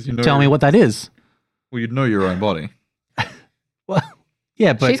difference. 'Cause you know Tell me what that is. Well, you'd know your own body. Well,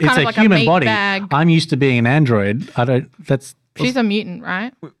 yeah, but She's it's kind of a like a human meat body. bag. I'm used to being an android. She's a mutant,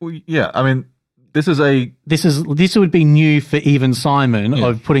 right? Well, yeah, I mean, this is a This would be new for even Simon Yeah.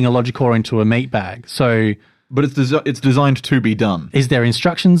 of putting a logic core into a meat bag. So but it's designed to be done. is there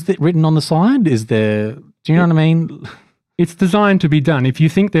instructions written on the side? Is there, do you know what I mean? It's designed to be done. If you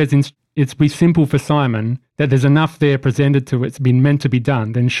think it's be simple for Simon, that there's enough there presented to it's been meant to be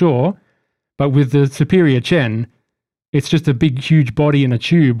done, then sure. But with the superior Chen, it's just a big, huge body in a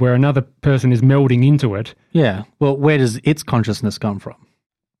tube where another person is melding into it. Yeah. Well, where does its consciousness come from?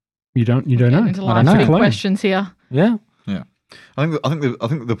 You don't know. There's a lot of know. big Clone. questions here. Yeah. Yeah, I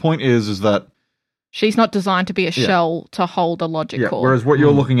think the point is that She's not designed to be a shell to hold a logic core. whereas what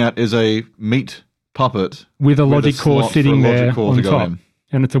you're looking at is a meat puppet With a logic core slot for sitting a logic there core on to go top. in.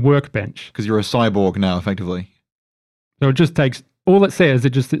 And it's a workbench. Because you're a cyborg now, effectively. So it just takes, all it says,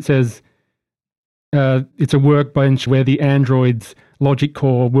 it says it's a workbench where the android's logic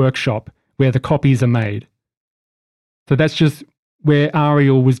core workshop, where the copies are made. So that's just where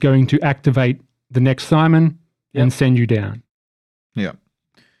Ariel was going to activate the next Simon and send you down. Yeah.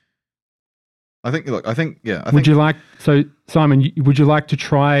 I think Would you like, so Simon, would you like to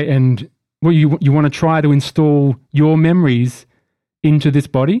try and, well, you want to try to install your memories into this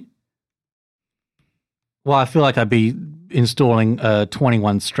body? Well, I feel like I'd be installing a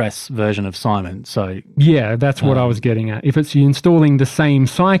 21 stress version of Simon. So Yeah, that's what I was getting at. If it's you installing the same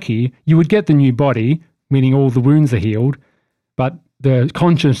psyche, you would get the new body, meaning all the wounds are healed, but the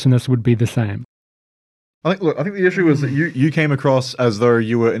consciousness would be the same. I think the issue was that you came across as though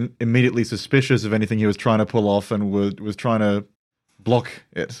you were immediately suspicious of anything he was trying to pull off and was trying to block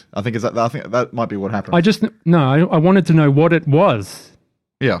it. I think that might be what happened. I wanted to know what it was.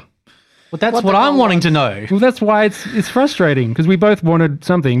 Yeah. well, that's What what the I'm goal wanting was. to know. Well, that's why it's frustrating, because we both wanted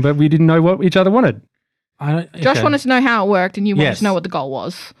something, but we didn't know what each other wanted. Josh wanted to know how it worked, and you wanted Yes. to know what the goal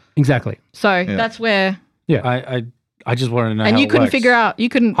was. Exactly. So that's where, I just wanted to know and how you it couldn't works. figure out, you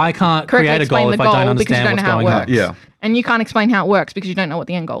couldn't I can't correctly create a explain goal the if I don't goal because you understand don't what's know how it going on. works. Yeah. And you can't explain how it works because you don't know what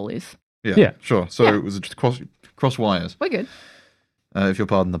the end goal is. Yeah. Sure. So it was just cross wires, We're good. if you'll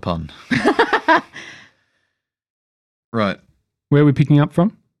pardon the pun. Right. Where are we picking up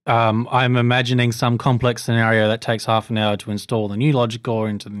from? I'm imagining some complex scenario that takes half an hour to install the new logic core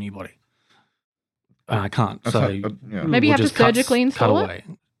into the new body. And I can't. So yeah. Maybe you we'll have to just cut surgically install it? away.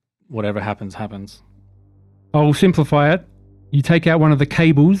 Whatever happens, happens. I'll simplify it. You take out one of the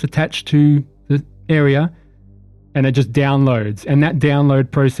cables attached to the area and it just downloads. And that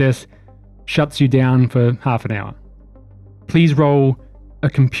download process shuts you down for half an hour. Please roll a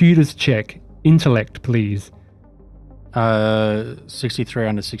computer's check. Intellect, please. 63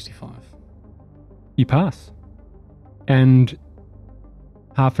 under 65. You pass. And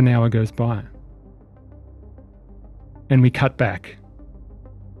half an hour goes by. And we cut back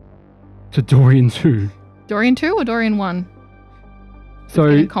to Dorian 2. Dorian 2 or Dorian 1? So,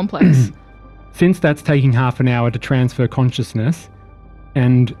 Getting complex. since that's taking half an hour to transfer consciousness,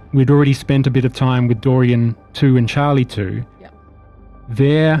 and we'd already spent a bit of time with Dorian 2 and Charlie 2, Yep.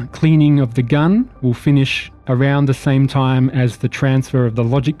 their cleaning of the gun will finish around the same time as the transfer of the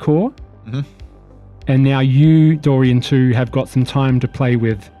logic core. Mhm. And now you, Dorian 2, have got some time to play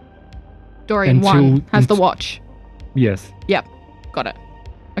with. Dorian Until- 1 has the watch. Yes. Yep. Got it.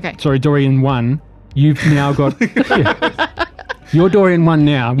 Okay. Sorry, Dorian 1, you've now got... Yeah. You're Dorian 1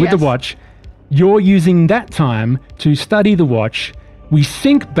 now with the Yes. watch. You're using that time to study the watch. We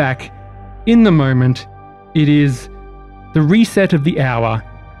sync back in the moment. It is the reset of the hour.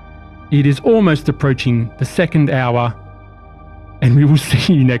 It is almost approaching the second hour. And we will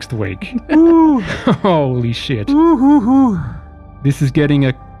see you next week. Holy shit. This is getting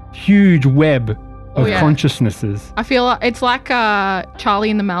a huge web of Oh, yeah. consciousnesses. I feel like it's like Charlie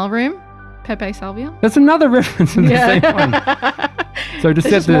in the mailroom. Pepe Salvia. That's another reference in the same one. So to There's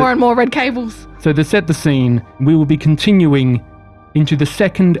set just more and more red cables. So to set the scene, we will be continuing into the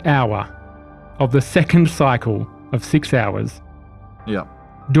second hour of the second cycle of 6 hours. Yeah.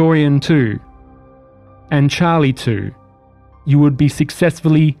 Dorian 2 and Charlie 2, you would be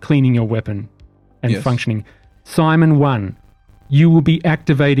successfully cleaning your weapon and Yes. functioning. Simon 1, you will be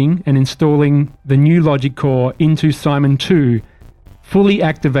activating and installing the new logic core into Simon 2, fully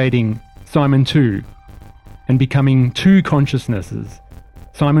activating Simon 2 and becoming 2 consciousnesses.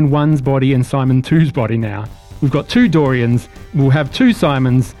 Simon 1's body and Simon 2's body now. We've got 2 Dorians, we'll have 2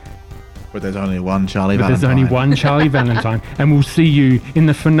 Simons, But there's only one Charlie but Valentine. there's only one Charlie Valentine. And we'll see you in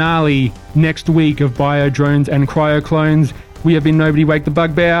the finale next week of Bio Drones and Cryo-Clones. We have been Nobody Wake the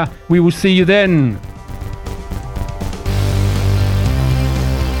Bugbear. We will see you then.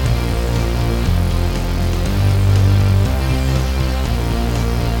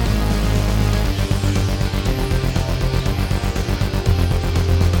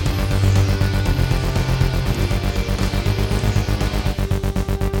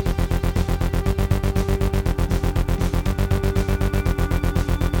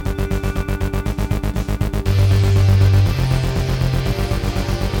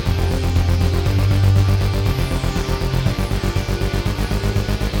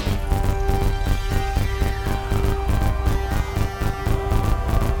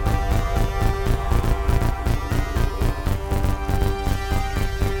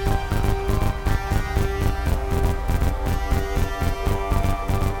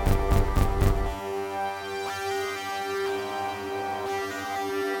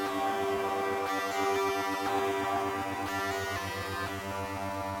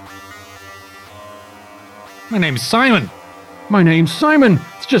 My name's Simon. My name's Simon.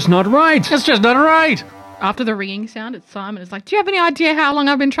 It's just not right. That's just not right. After the ringing sound, it's Simon. It's like, do you have any idea how long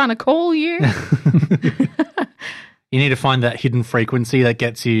I've been trying to call you? You need to find that hidden frequency that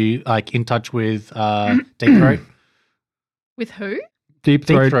gets you like in touch with Deep Throat. With who? Deep Deep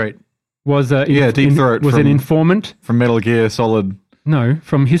Throat Throat. was Deep Throat was from- an informant. From Metal Gear Solid. No,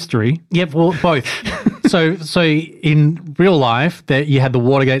 from history. Yeah, well, both. so in real life, that you had the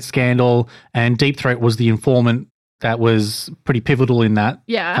Watergate scandal, and Deep Throat was the informant that was pretty pivotal in that.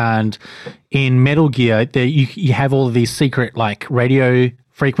 Yeah. And in Metal Gear, you have all of these secret like radio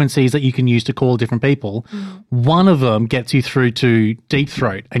frequencies that you can use to call different people. One of them gets you through to Deep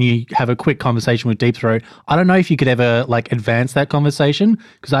Throat, and you have a quick conversation with Deep Throat. I don't know if you could ever like advance that conversation,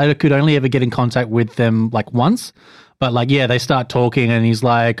 because I could only ever get in contact with them like once. But like, yeah, they start talking, and he's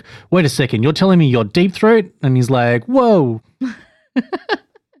like, "Wait a second, you're telling me you're Deep Throat?" And he's like, "Whoa,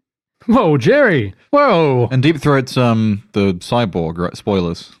 Whoa, Jerry. whoa." And Deep Throat's the cyborg, right?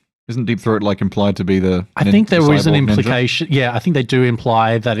 Spoilers. Isn't Deep Throat like implied to be the I think there the is an cyborg ninja? implication. Yeah, I think they do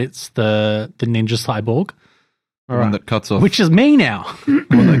imply that it's the ninja cyborg, The one that cuts off which is me now. the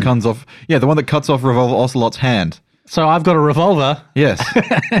one that cuts off the one that cuts off Revolver Ocelot's hand. So I've got a revolver. Yes.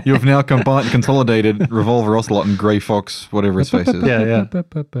 You have now consolidated Revolver Ocelot and Grey Fox, whatever his face is. Yeah.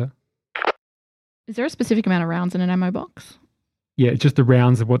 Is there a specific amount of rounds in an ammo box? Yeah, it's just the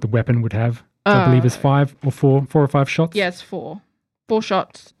rounds of what the weapon would have. So I believe it's 5 or 4 or 5 shots. Yeah, it's 4. 4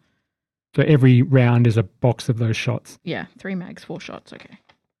 shots. So every round is a box of those shots. Yeah, 3 mags, 4 shots. Okay.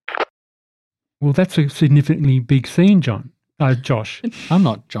 Well, that's a significantly big scene, Josh. I'm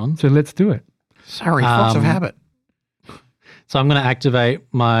not John. So let's do it. Sorry, force of habit. So I'm going to activate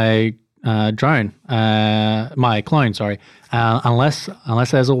my drone, my clone, sorry. Unless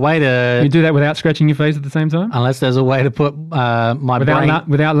there's a way You to... do that without scratching your face at the same time? Unless there's a way to put my brain...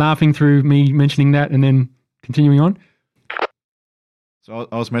 Without laughing through me mentioning that and then continuing on? So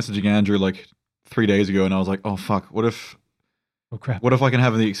I was messaging Andrew like 3 days ago, and I was like, "Oh fuck! What if Oh, crap. I can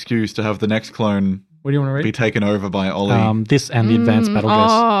have the excuse to have the next clone What do you want to read? be taken over by Ollie?" this and the advanced battle dress.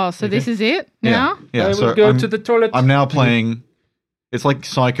 Oh, so this is it now? yeah. I So will go I'm, to the toilet. I'm now playing. It's like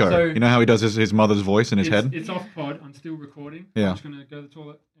Psycho. So- you know how he does his mother's voice in his head. It's off pod. I'm still recording. Yeah. I'm just going to go to the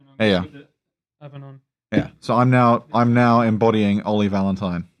toilet and I'm Yeah, going to put the oven on. Yeah. So I'm now embodying Ollie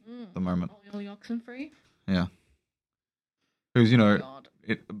Valentine at the moment. Ollie Oxenfree? Yeah. Who's God.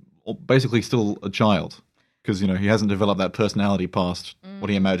 basically still a child because he hasn't developed that personality past what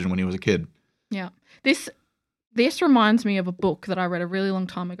he imagined when he was a kid. Yeah. This reminds me of a book that I read a really long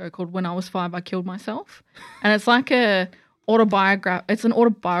time ago called When I Was 5, I Killed Myself. And it's like it's an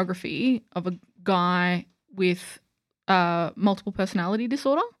autobiography of a guy with multiple personality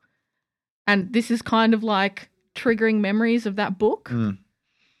disorder. And this is kind of like triggering memories of that book.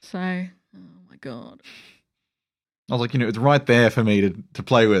 So, oh my God. I was like, it's right there for me to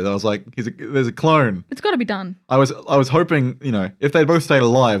play with. I was like, there's a clone. It's got to be done. I was hoping, if they'd both stayed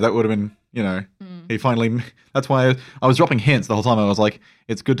alive, that would have been, he finally. That's why I was dropping hints the whole time. I was like,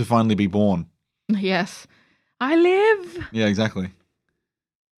 it's good to finally be born. Yes. I live. Yeah, exactly.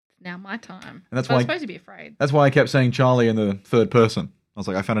 Now my time. And that's But why I'm supposed to be afraid. That's why I kept saying Charlie in the third person. I was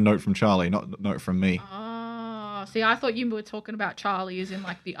like, I found a note from Charlie, not a note from me. Oh, see, I thought you were talking about Charlie as in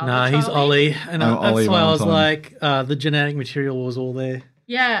like the other No, he's Charlie. Ollie. And I'm that's Ollie why I was Valentine. like, the genetic material was all there.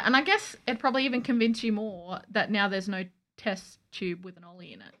 Yeah, and I guess it probably even convinced you more that now there's no test tube with an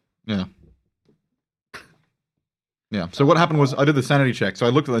Ollie in it. Yeah. Yeah. So what happened was I did the sanity check. So I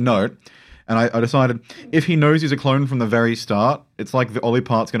looked at the note and I decided if he knows he's a clone from the very start, it's like the Ollie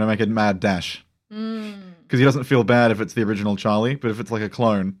part's going to make a mad dash. Because he doesn't feel bad if it's the original Charlie, but if it's like a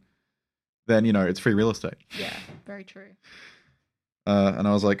clone, then, it's free real estate. Yeah, very true. And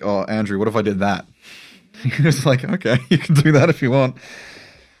I was like, oh, Andrew, what if I did that? He was like, okay, you can do that if you want.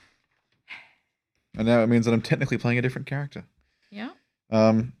 And now it means that I'm technically playing a different character. Yeah.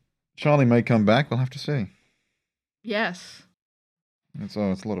 Charlie may come back. We'll have to see. Yes. It's a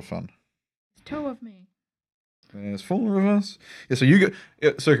lot of fun. There's two of me. There's four of us. Yeah,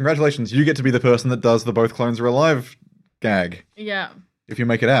 so congratulations. You get to be the person that does the both clones are alive gag. Yeah. If you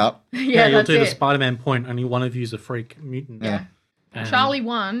make it out. Yeah, you'll that's do the it. Spider-Man point. Only one of you's a freak mutant. Yeah. And- Charlie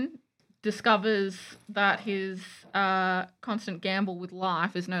 1 discovers that his constant gamble with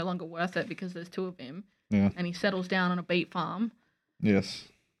life is no longer worth it because there's two of him. Yeah. And he settles down on a beet farm. Yes.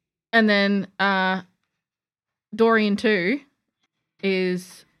 And then Dorian 2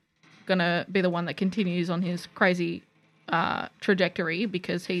 is going to be the one that continues on his crazy trajectory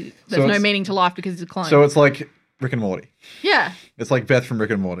because there's no it's- meaning to life because he's a clone. So it's like Rick and Morty. yeah, It's like Beth from Rick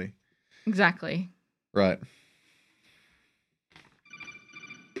and Morty. exactly. Right.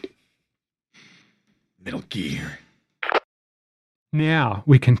 Metal Gear. Now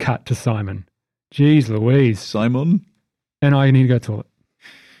we can cut to Simon. Jeez Louise. Simon? And I need to go to the toilet.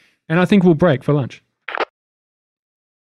 And I think we'll break for lunch.